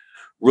 Mm-hmm.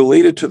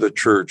 Related to the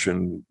church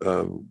and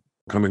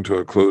coming to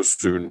a close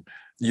soon,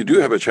 you do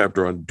have a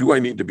chapter on, do I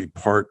need to be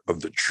part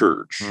of the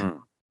church,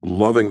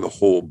 loving the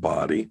whole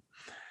body?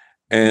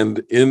 And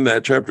in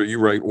that chapter, you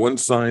write, one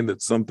sign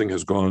that something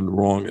has gone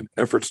wrong in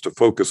efforts to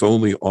focus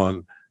only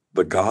on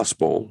the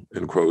gospel,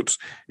 in quotes,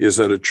 is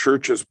that a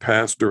church's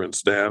pastor and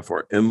staff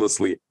are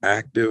endlessly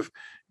active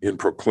in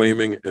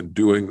proclaiming and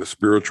doing the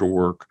spiritual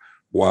work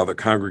while the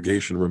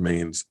congregation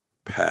remains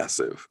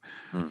passive.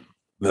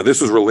 Now,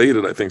 this is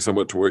related, I think,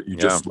 somewhat to what you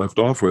just left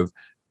off with.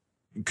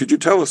 Could you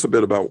tell us a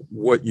bit about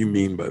what you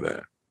mean by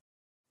that?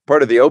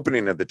 Part of the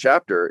opening of the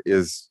chapter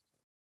is,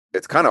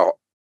 it's kind of,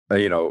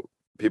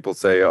 people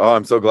say, oh,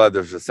 I'm so glad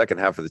there's a second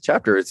half of the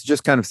chapter. It's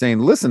just kind of saying,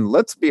 listen,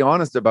 let's be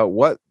honest about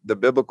what the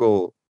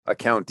biblical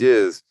account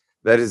is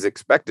that is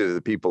expected of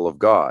the people of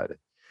God.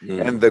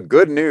 And the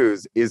good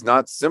news is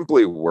not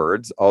simply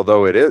words,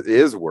 although it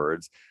is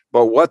words,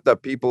 but what the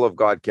people of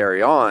God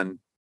carry on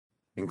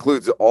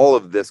includes all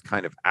of this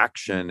kind of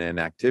action and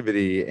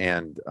activity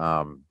and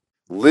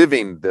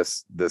living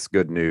this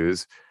good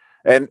news.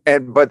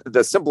 But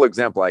the simple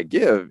example I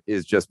give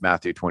is just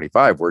Matthew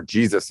 25, where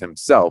Jesus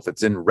himself,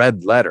 it's in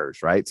red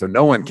letters, right? So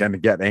no one can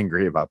get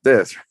angry about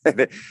this.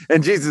 Right?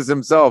 And Jesus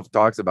himself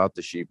talks about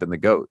the sheep and the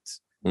goats,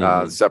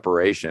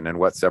 separation, and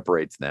what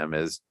separates them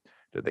is,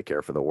 do they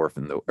care for the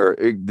orphan, or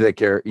do they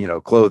care,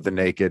 clothe the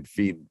naked,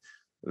 feed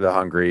the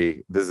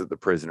hungry, visit the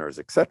prisoners,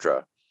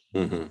 etc.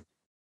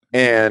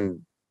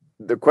 And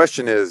the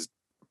question is,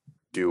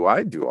 do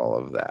I do all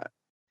of that?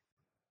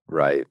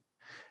 Right.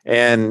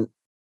 And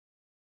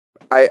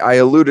I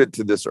alluded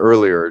to this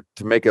earlier.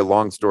 To make a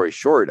long story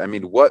short, I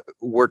mean, what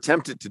we're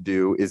tempted to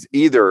do is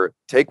either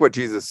take what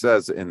Jesus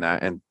says in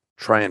that and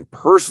try and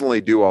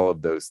personally do all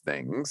of those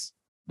things,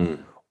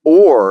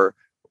 or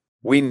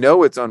we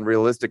know it's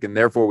unrealistic, and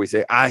therefore we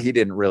say, he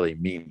didn't really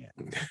mean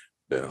it.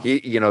 Yeah.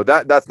 He,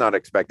 that's not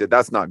expected.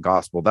 That's not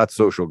gospel. That's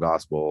social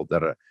gospel.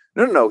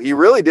 No, he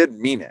really did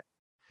mean it.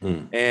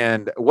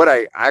 And what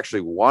I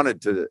actually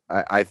wanted to,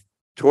 I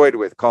toyed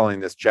with calling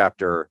this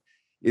chapter,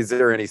 is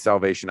there any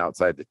salvation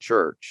outside the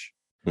church?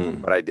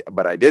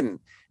 But I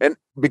didn't. And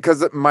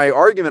because my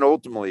argument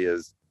ultimately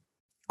is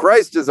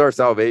Christ is our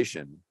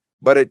salvation,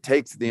 but it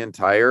takes the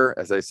entire,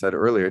 as I said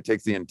earlier, it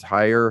takes the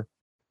entire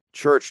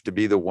church to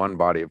be the one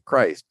body of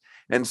Christ.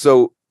 And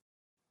so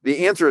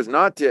the answer is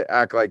not to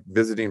act like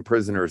visiting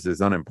prisoners is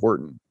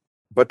unimportant,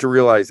 but to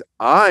realize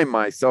I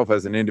myself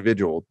as an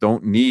individual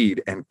don't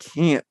need and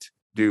can't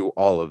do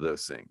all of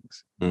those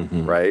things,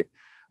 right?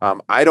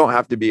 I don't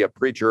have to be a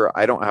preacher.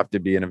 I don't have to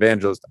be an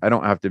evangelist. I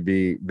don't have to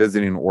be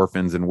visiting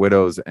orphans and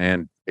widows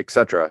and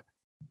etc.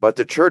 But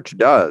the church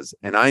does,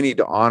 and I need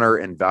to honor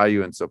and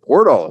value and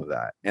support all of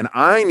that. And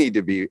I need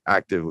to be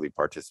actively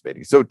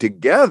participating. So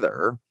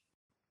together,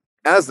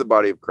 as the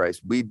body of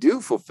Christ, we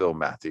do fulfill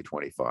Matthew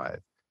 25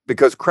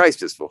 because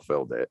Christ has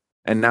fulfilled it.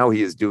 And now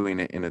he is doing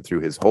it in and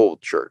through his whole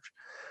church.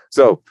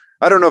 So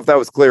I don't know if that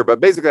was clear,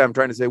 but basically I'm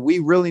trying to say we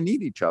really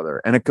need each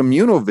other. And a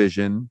communal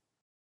vision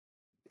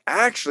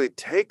actually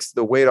takes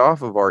the weight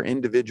off of our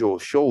individual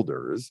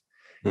shoulders.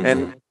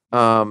 And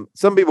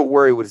some people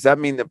worry, does that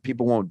mean that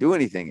people won't do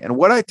anything? And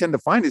what I tend to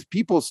find is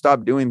people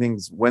stop doing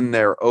things when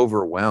they're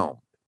overwhelmed.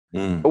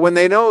 But when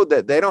they know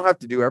that they don't have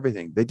to do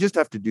everything, they just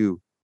have to do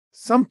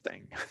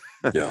something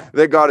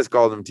that God has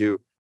called them to.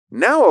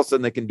 Now all of a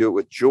sudden they can do it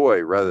with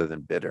joy rather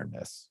than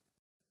bitterness.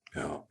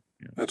 Yeah,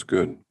 that's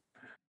good.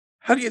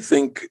 How do you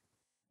think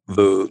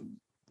the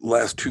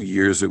last 2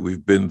 years that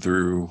we've been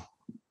through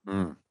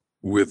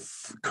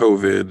with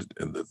COVID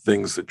and the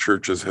things that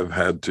churches have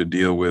had to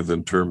deal with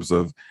in terms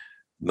of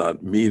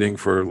not meeting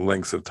for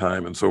lengths of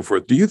time and so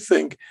forth, do you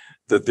think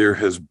that there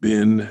has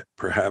been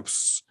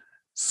perhaps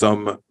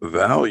some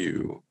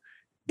value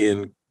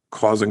in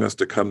causing us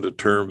to come to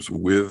terms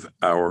with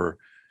our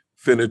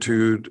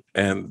finitude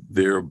and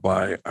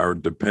thereby our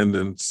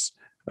dependence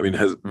I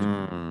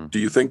mean, do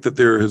you think that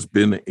there has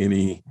been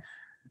any?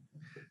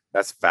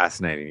 That's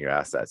fascinating you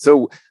asked that.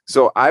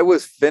 So I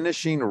was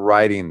finishing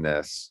writing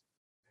this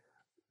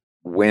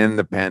when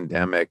the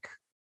pandemic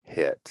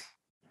hit.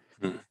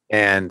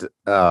 And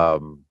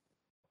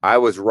I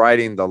was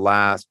writing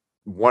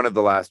one of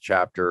the last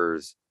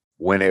chapters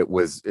when it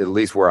was, at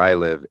least where I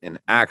live, in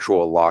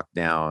actual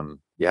lockdown.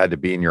 You had to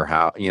be in your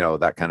house,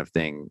 that kind of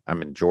thing.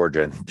 I'm in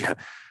Georgia,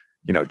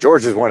 and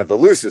Georgia is one of the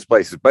loosest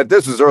places, but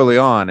this was early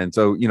on. And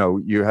so,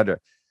 you had to,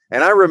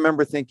 and I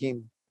remember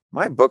thinking,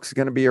 my book's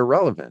going to be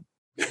irrelevant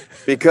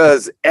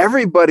because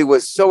everybody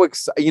was so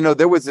excited.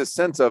 There was this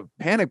sense of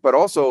panic, but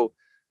also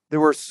there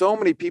were so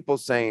many people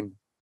saying,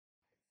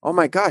 oh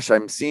my gosh,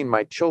 I'm seeing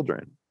my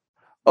children.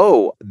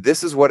 Oh,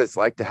 this is what it's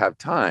like to have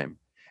time.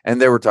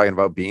 And they were talking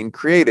about being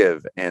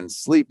creative and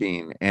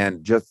sleeping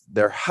and just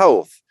their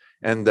health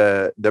and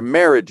the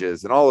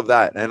marriages and all of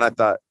that. And I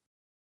thought,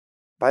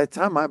 by the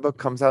time my book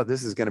comes out,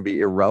 this is going to be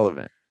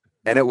irrelevant.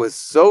 And it was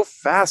so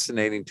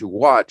fascinating to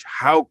watch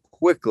how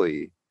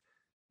quickly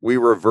we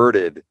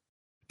reverted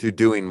to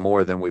doing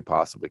more than we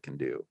possibly can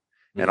do,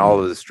 and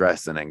all of the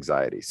stress and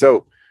anxiety.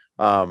 So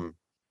I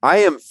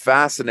am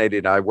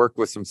fascinated. I worked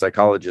with some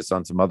psychologists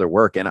on some other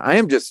work, and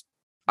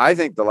I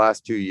think the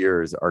last 2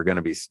 years are going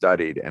to be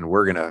studied, and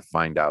we're going to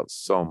find out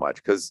so much.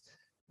 Because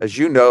as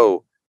you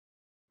know,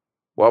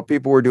 while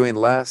people were doing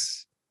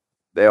less,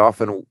 they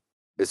often,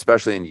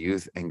 especially in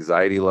youth,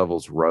 anxiety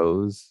levels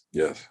rose.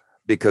 Yes.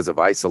 Because of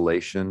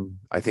isolation.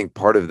 I think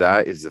part of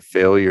that is the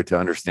failure to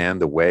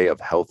understand the way of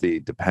healthy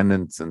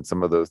dependence and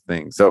some of those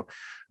things. So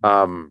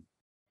I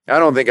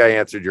don't think I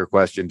answered your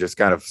question, just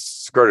kind of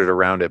skirted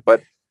around it.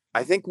 But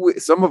I think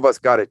some of us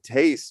got a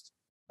taste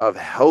of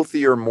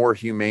healthier, more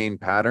humane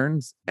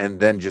patterns, and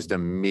then just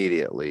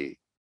immediately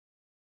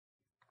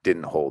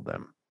didn't hold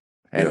them.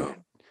 And,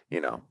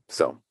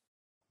 so.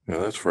 Yeah,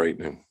 that's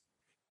frightening.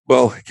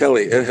 Well,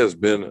 Kelly, it has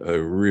been a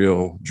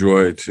real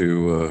joy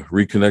to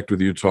reconnect with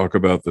you, talk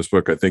about this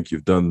book. I think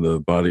you've done the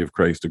Body of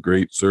Christ a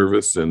great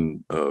service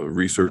in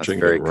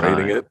researching and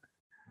writing it.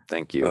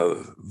 Thank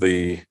you.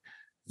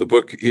 The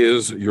book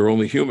is You're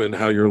Only Human,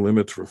 How Your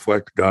Limits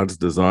Reflect God's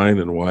Design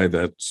and Why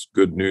That's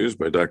Good News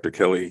by Dr.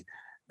 Kelly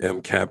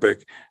M.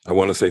 Kapic. I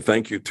want to say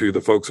thank you to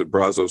the folks at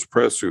Brazos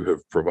Press who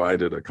have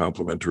provided a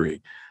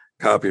complimentary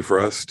copy for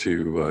us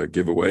to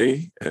give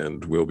away,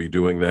 and we'll be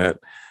doing that.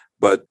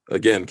 But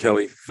again,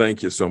 Kelly,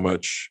 thank you so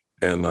much.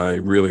 And I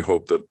really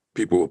hope that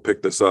people will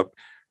pick this up,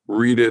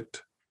 read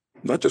it,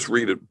 not just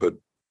read it, but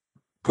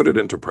put it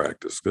into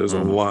practice. There's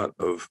a lot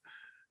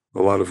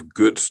of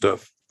good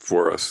stuff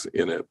for us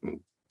in it.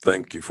 And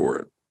thank you for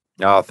it.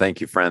 Oh,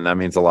 thank you, friend. That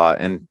means a lot.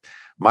 And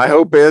my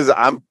hope is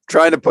I'm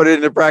trying to put it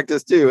into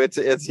practice too. It's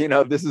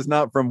this is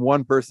not from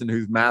one person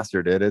who's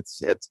mastered it.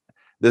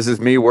 This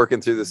is me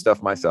working through this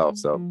stuff myself.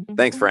 So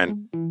thanks,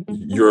 friend.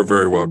 You're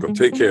very welcome.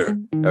 Take care.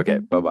 Okay.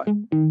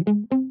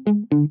 Bye-bye.